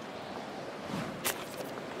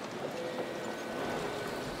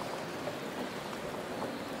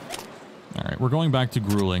 Alright, we're going back to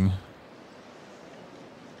grueling.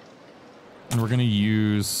 And we're gonna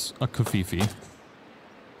use a Kofifi.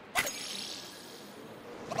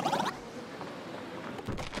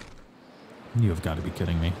 You have got to be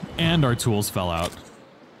kidding me. And our tools fell out.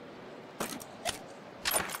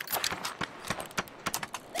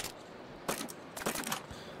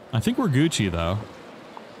 I think we're Gucci, though.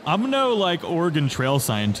 I'm no, like, Oregon Trail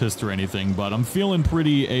scientist or anything, but I'm feeling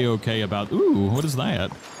pretty A-okay about... Ooh, what is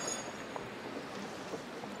that?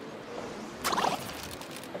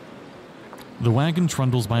 The wagon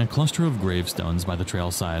trundles by a cluster of gravestones by the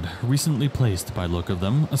trailside. Recently placed, by look of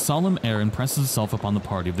them, a solemn air impresses itself upon the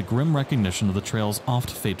party of the grim recognition of the trail's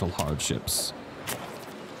oft-fatal hardships.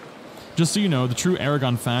 Just so you know, the true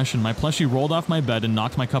Aragon fashion, my plushie rolled off my bed and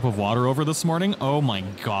knocked my cup of water over this morning. Oh my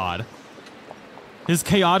god. His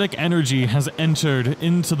chaotic energy has entered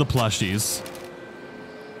into the plushies.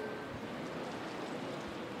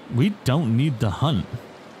 We don't need to hunt.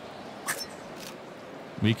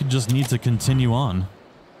 We could just need to continue on.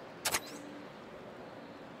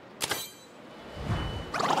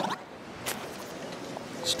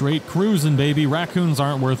 Straight cruising, baby. Raccoons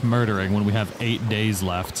aren't worth murdering when we have 8 days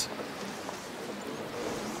left.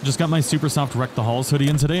 Just got my super soft Wreck the Halls hoodie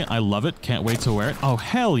in today. I love it. Can't wait to wear it. Oh,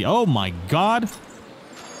 hell yeah. Oh my god.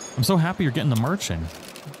 I'm so happy you're getting the merch in.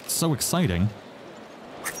 It's so exciting.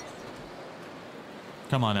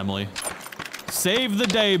 Come on, Emily. Save the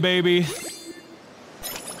day, baby.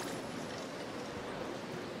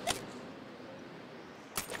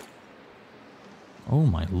 Oh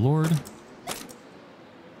my lord.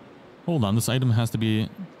 Hold on, this item has to be...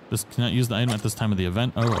 This cannot use the item at this time of the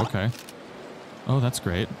event. Oh, okay. Oh, that's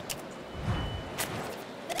great.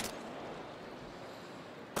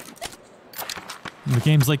 The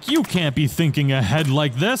game's like, you can't be thinking ahead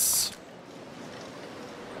like this!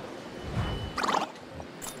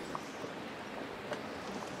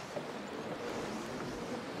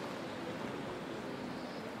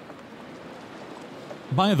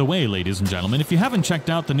 By the way, ladies and gentlemen, if you haven't checked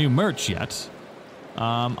out the new merch yet,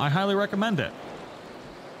 I highly recommend it.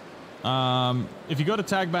 If you go to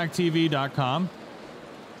tagbacktv.com,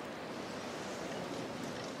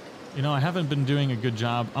 you know, I haven't been doing a good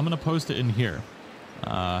job. I'm going to post it in here.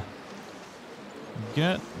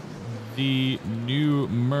 Get the new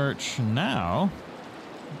merch now.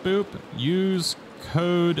 Boop. Use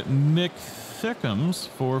code McThickums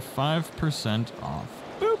for 5% off.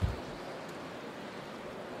 Boop.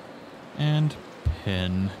 And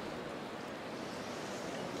pin.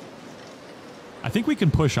 I think we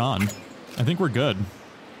can push on. I think we're good.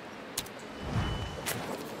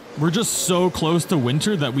 We're just so close to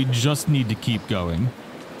winter that we just need to keep going.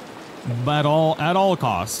 At all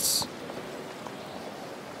costs.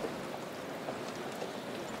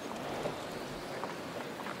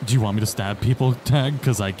 Do you want me to stab people, Tag?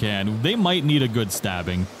 Because I can. They might need a good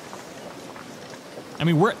stabbing. I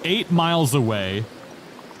mean, we're 8 miles away.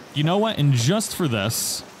 You know what? And just for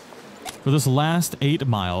this last 8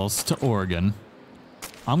 miles to Oregon,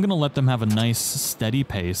 I'm going to let them have a nice, steady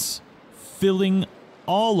pace, filling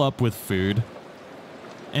all up with food.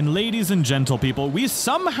 And ladies and gentle people, we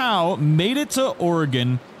somehow made it to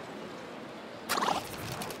Oregon.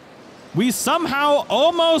 We somehow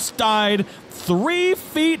almost died 3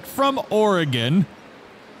 feet from Oregon.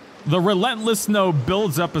 The relentless snow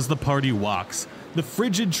builds up as the party walks. The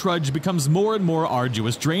frigid trudge becomes more and more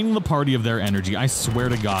arduous, draining the party of their energy. I swear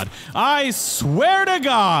to God. I swear to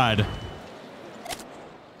God!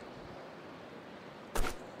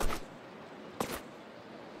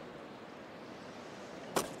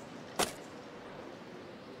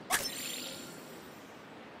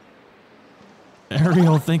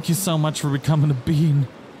 Ariel, thank you so much for becoming a bean.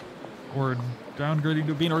 Or downgrading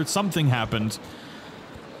to a bean, or something happened.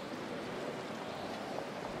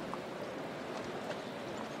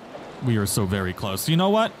 We are so very close. You know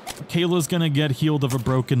what? Kayla's gonna get healed of a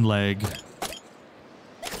broken leg.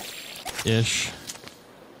 Ish.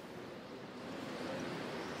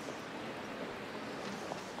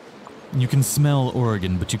 You can smell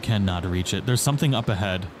Oregon, but you cannot reach it. There's something up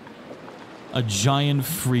ahead. A giant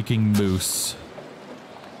freaking moose.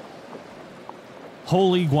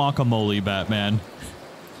 Holy guacamole, Batman.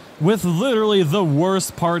 With literally the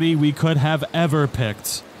worst party we could have ever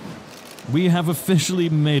picked, we have officially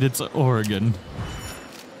made it to Oregon.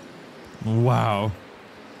 Wow.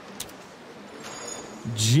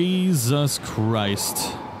 Jesus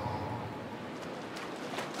Christ.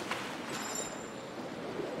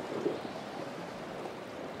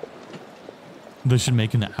 They should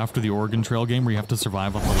make an after the Oregon Trail game where you have to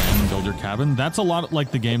survive off the land and build your cabin. That's a lot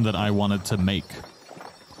like the game that I wanted to make.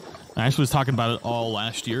 I actually was talking about it all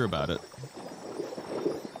last year about it.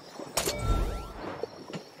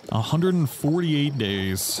 148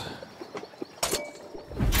 days.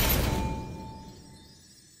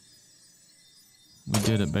 We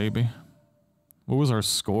did it, baby. What was our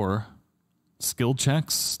score? Skill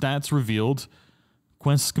checks, stats revealed,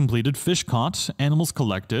 quests completed, fish caught, animals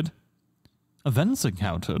collected, events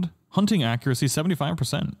encountered, hunting accuracy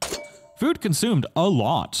 75%, food consumed a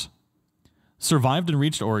lot, survived and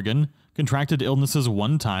reached Oregon, contracted illnesses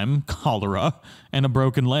 1 time, cholera, and a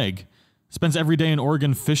broken leg. Spends every day in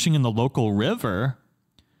Oregon fishing in the local river.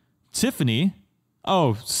 Tiffany,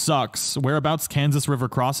 oh, sucks. Whereabouts Kansas River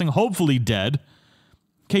crossing, hopefully dead.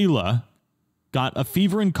 Kayla got a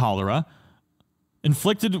fever and cholera,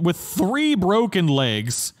 inflicted with 3 broken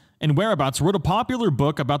legs, and whereabouts wrote a popular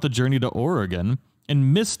book about the journey to Oregon.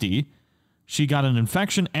 And Misty, she got an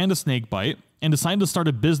infection and a snake bite, and decided to start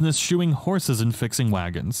a business shoeing horses and fixing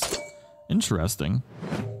wagons. Interesting.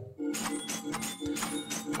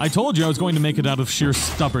 I told you I was going to make it out of sheer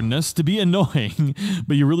stubbornness to be annoying,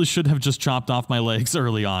 but you really should have just chopped off my legs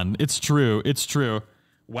early on. It's true. It's true.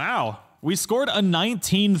 Wow. We scored a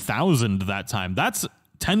 19,000 that time. That's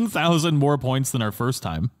 10,000 more points than our first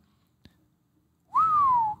time.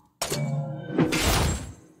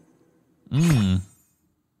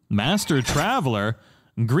 Master Traveler.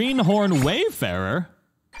 Greenhorn Wayfarer.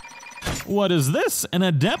 What is this? An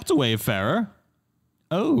adept Wayfarer?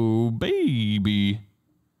 Oh, baby.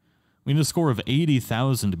 We need a score of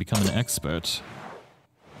 80,000 to become an expert.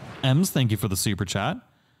 Ems, thank you for the super chat.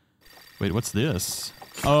 Wait, what's this?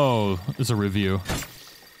 Oh, it's a review.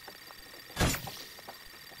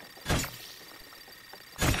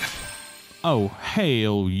 Oh,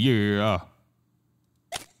 hell yeah.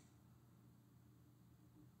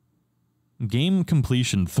 Game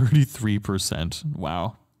completion 33%.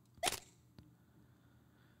 Wow.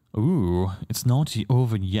 Ooh, it's not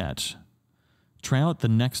over yet. Try out the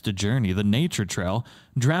next journey, the nature trail.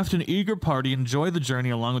 Draft an eager party, enjoy the journey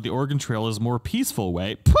along with the Oregon Trail as a more peaceful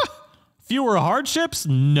way. Puh! Fewer hardships?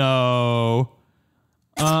 No.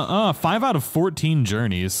 5 out of 14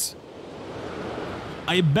 journeys.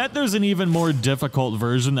 I bet there's an even more difficult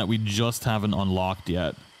version that we just haven't unlocked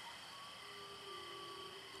yet.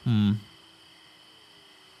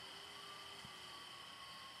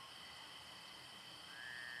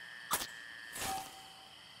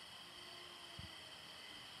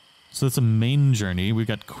 So that's a main journey. We've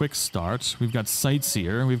got quick start. We've got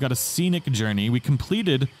sightseer. We've got a scenic journey. We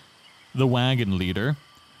completed the wagon leader.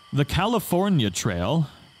 The California Trail.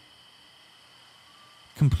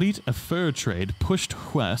 Complete a fur trade. Pushed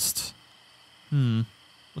west.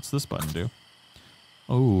 What's this button do?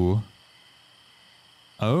 Oh.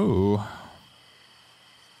 Oh.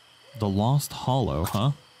 The Lost Hollow,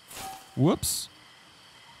 huh? Whoops.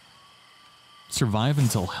 Survive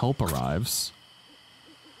until help arrives.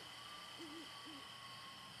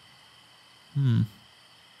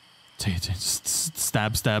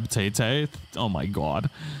 Stab, stab, Tay-Tay. Oh my god.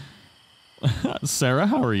 Sarah,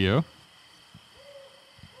 how are you?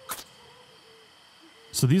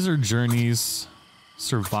 So these are journeys.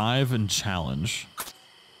 Survive and challenge.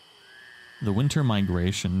 The Winter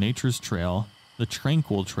Migration, Nature's Trail, the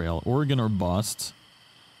Tranquil Trail, Oregon or Bust.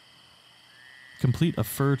 Complete a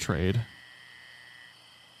fur trade.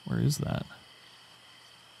 Where is that?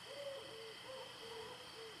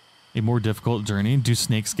 A more difficult journey. Do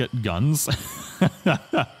snakes get guns?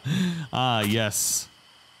 Ah, yes.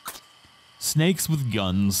 Snakes with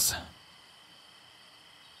guns.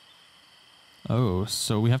 Oh,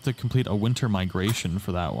 so we have to complete a winter migration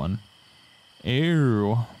for that one.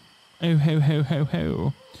 Ew. Oh, ho, ho, ho,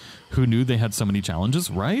 ho. Who knew they had so many challenges?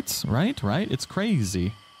 Right? Right? Right? It's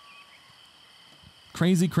crazy.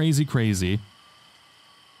 Crazy, crazy, crazy.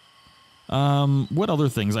 What other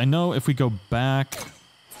things? I know if we go back,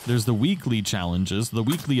 there's the weekly challenges, the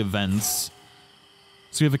weekly events.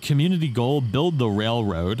 So we have a community goal, build the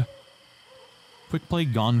railroad. Quick play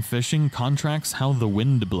gone fishing, contracts how the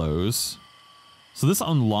wind blows. So this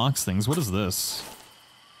unlocks things. What is this?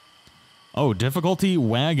 Oh, difficulty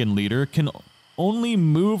wagon leader can only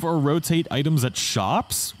move or rotate items at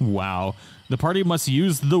shops? Wow. The party must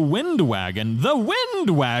use the wind wagon. The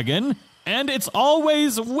wind wagon! And it's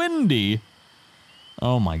always windy.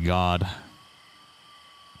 Oh my god.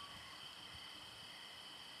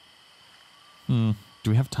 Do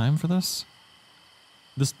we have time for this?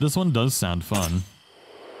 This one does sound fun.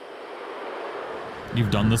 You've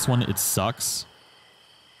done this one, it sucks.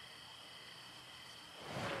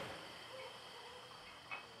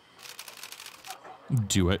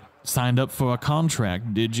 Do it. Signed up for a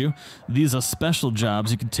contract, did you? These are special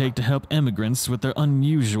jobs you can take to help immigrants with their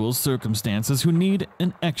unusual circumstances who need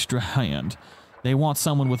an extra hand. They want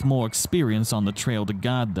someone with more experience on the trail to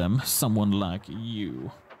guide them, someone like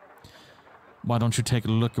you. Why don't you take a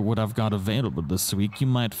look at what I've got available this week? You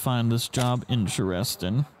might find this job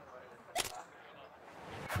interesting.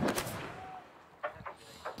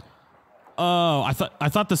 Oh, I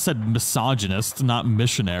thought this said misogynist, not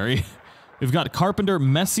missionary. We've got carpenter,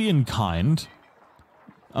 messy and kind.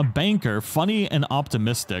 A banker, funny and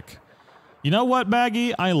optimistic. You know what,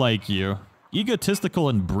 Maggie? I like you. Egotistical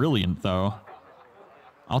and brilliant, though.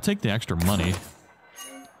 I'll take the extra money.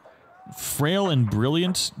 Frail and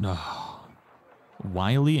brilliant. Oh.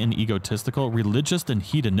 Wily and egotistical. Religious and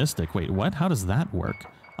hedonistic. Wait, what? How does that work?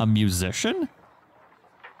 A musician?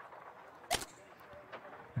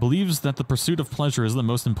 Believes that the pursuit of pleasure is the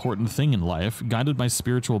most important thing in life, guided by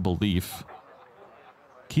spiritual belief.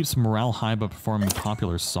 Keeps morale high by performing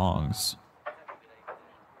popular songs.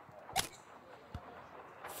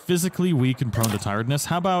 Physically weak and prone to tiredness.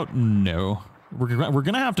 How about no? We're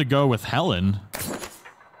gonna have to go with Helen.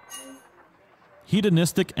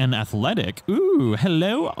 Hedonistic and athletic. Ooh,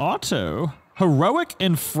 hello, Otto. Heroic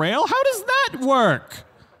and frail? How does that work?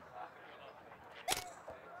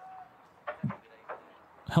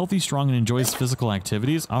 Healthy, strong, and enjoys physical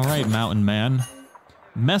activities. All right, mountain man.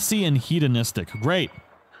 Messy and hedonistic. Great.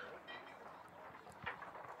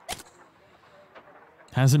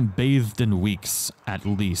 Hasn't bathed in weeks, at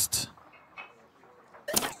least.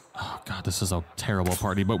 Oh, God, this is a terrible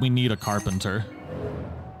party, but we need a carpenter.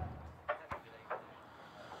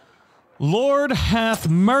 Lord hath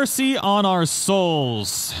mercy on our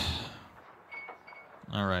souls.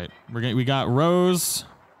 All right, we got Rose.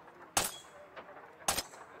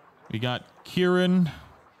 We got Kieran.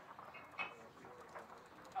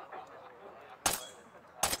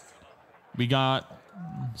 We got...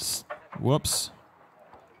 Whoops.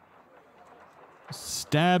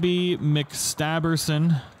 Stabby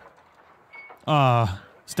McStabberson. Stabby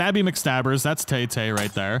McStabbers. That's Tay-Tay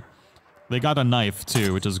right there. They got a knife,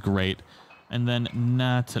 too, which is great. And then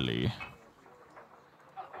Natalie.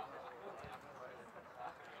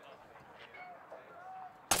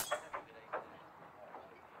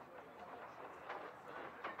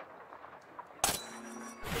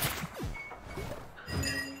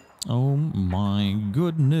 Oh my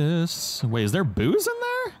goodness. Wait, is there booze in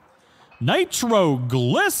there?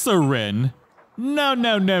 Nitroglycerin? No,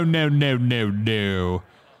 no, no, no, no, no, no.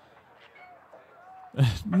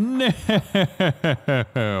 No!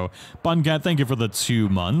 Buncat, thank you for the 2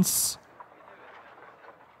 months.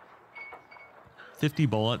 50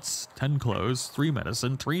 bullets, 10 clothes, 3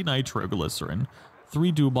 medicine, 3 nitroglycerin,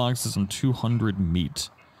 3 dew boxes, and 200 meat.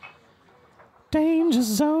 Danger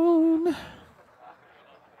zone.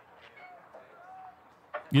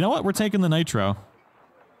 You know what? We're taking the nitro.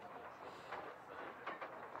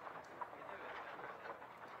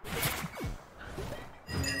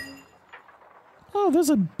 Oh,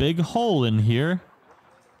 there's a big hole in here.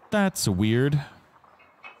 That's weird.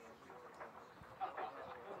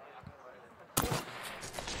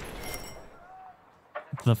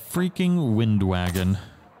 The freaking wind wagon.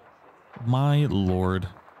 My lord.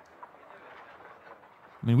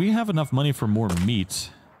 I mean, we have enough money for more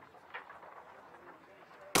meat.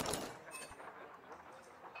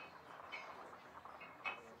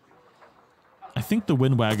 I think the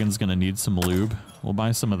wind wagon's gonna need some lube. We'll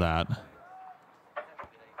buy some of that.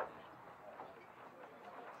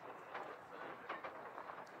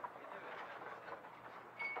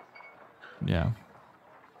 Yeah.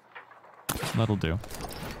 That'll do.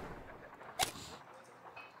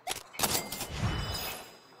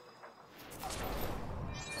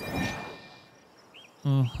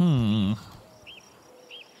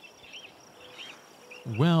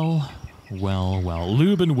 Well.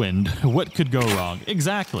 Lube and wind. What could go wrong?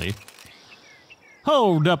 Exactly.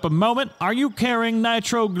 Hold up a moment. Are you carrying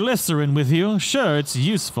nitroglycerin with you? Sure, it's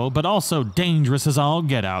useful, but also dangerous as all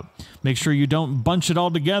get out. Make sure you don't bunch it all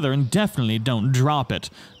together and definitely don't drop it.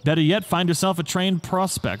 Better yet, find yourself a trained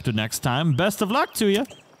prospector next time. Best of luck to you.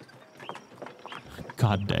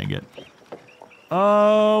 God dang it.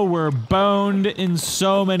 Oh, we're boned in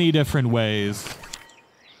so many different ways.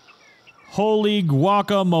 Holy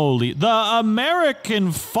guacamole. The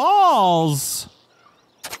American Falls!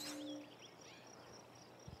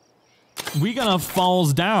 We gonna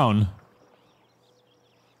falls down.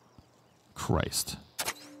 Christ.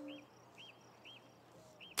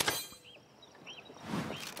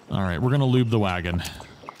 Alright, we're gonna lube the wagon.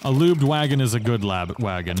 A lubed wagon is a good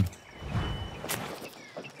wagon.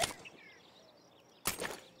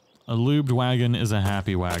 A lubed wagon is a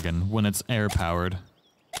happy wagon when it's air-powered.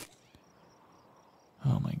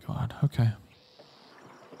 Oh my god, okay.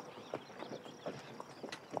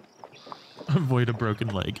 Avoid a broken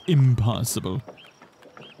leg. Impossible.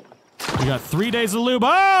 We got 3 days of lube.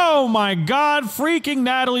 Oh my god, freaking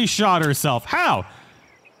Natalie shot herself. How?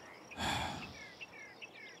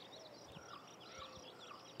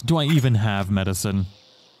 Do I even have medicine?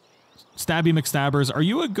 Stabby McStabbers, are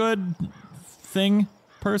you a good thing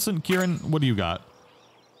person? Kieran, what do you got?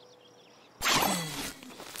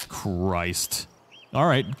 Christ.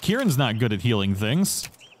 Alright, Kieran's not good at healing things.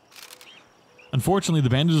 Unfortunately, the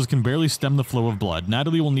bandages can barely stem the flow of blood.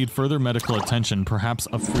 Natalie will need further medical attention, perhaps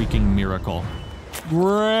a freaking miracle.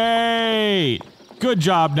 Great! Good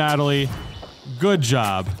job, Natalie. Good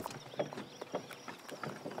job.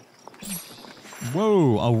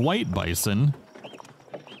 Whoa, a white bison.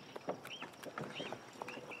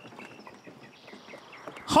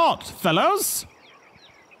 Halt, fellows!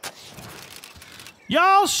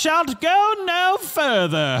 Y'all shalt go no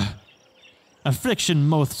further. Affliction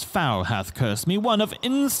most foul hath cursed me, one of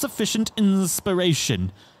insufficient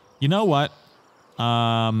inspiration. You know what?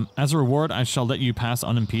 As a reward, I shall let you pass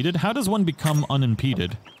unimpeded. How does one become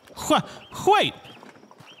unimpeded? Wait!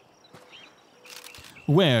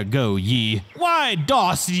 Where go ye? Why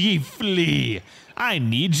dost ye flee? I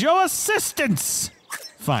need your assistance.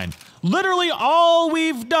 Fine. Literally all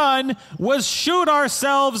we've done was shoot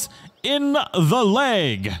ourselves in the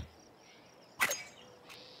leg.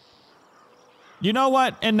 You know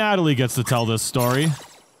what? And Natalie gets to tell this story.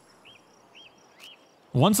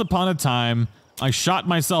 Once upon a time, I shot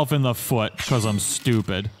myself in the foot because I'm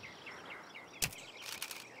stupid.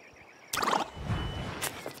 Oh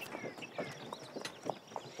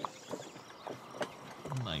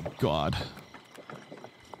my god.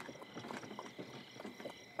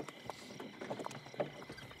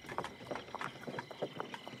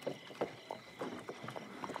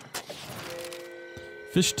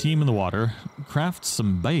 Fish team in the water. Craft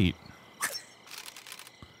some bait.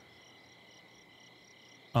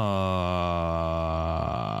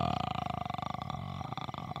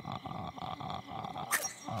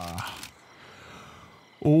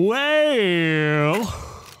 Well,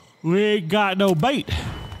 we ain't got no bait.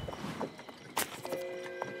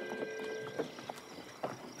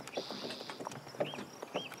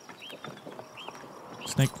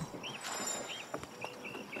 Snake.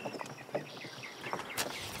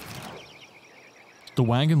 The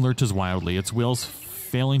wagon lurches wildly, its wheels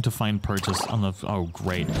failing to find purchase on the... Oh,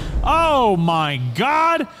 great. Oh, my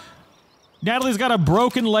God! Natalie's got a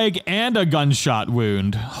broken leg and a gunshot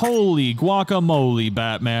wound. Holy guacamole,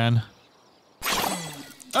 Batman.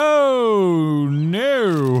 Oh,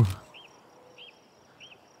 no.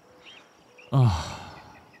 Oh.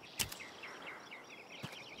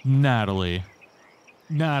 Natalie.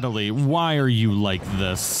 Natalie, why are you like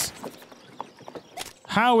this?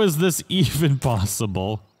 How is this even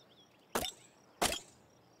possible?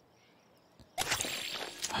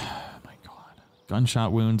 Oh my God.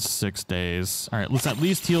 Gunshot wound, 6 days. Alright, let's at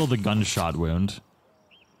least heal the gunshot wound.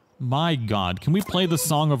 My God, can we play the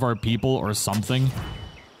song of our people or something?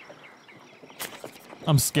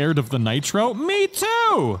 I'm scared of the nitro. Me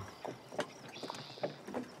too!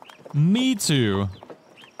 Me too.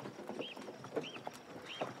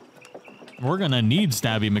 We're gonna need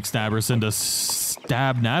Stabby McStabberson to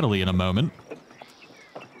stab Natalie in a moment.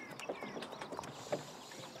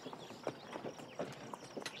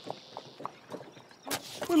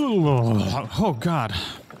 Oh God.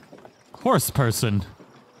 Horse person.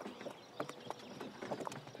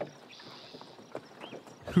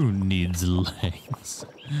 Who needs legs?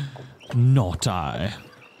 Not I.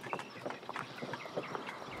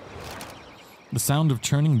 The sound of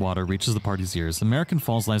churning water reaches the party's ears. American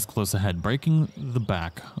Falls lies close ahead, breaking the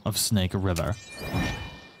back of Snake River.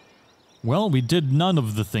 Well, we did none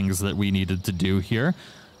of the things that we needed to do here.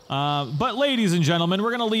 But ladies and gentlemen,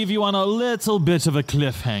 we're going to leave you on a little bit of a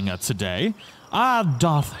cliffhanger today. I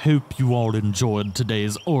doth hope you all enjoyed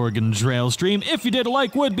today's Oregon Trail stream. If you did, a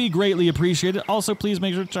like would be greatly appreciated. Also, please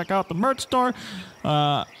make sure to check out the merch store.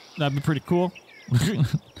 That'd be pretty cool.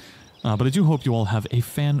 But I do hope you all have a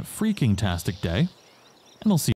fan-freaking-tastic day, and I'll see you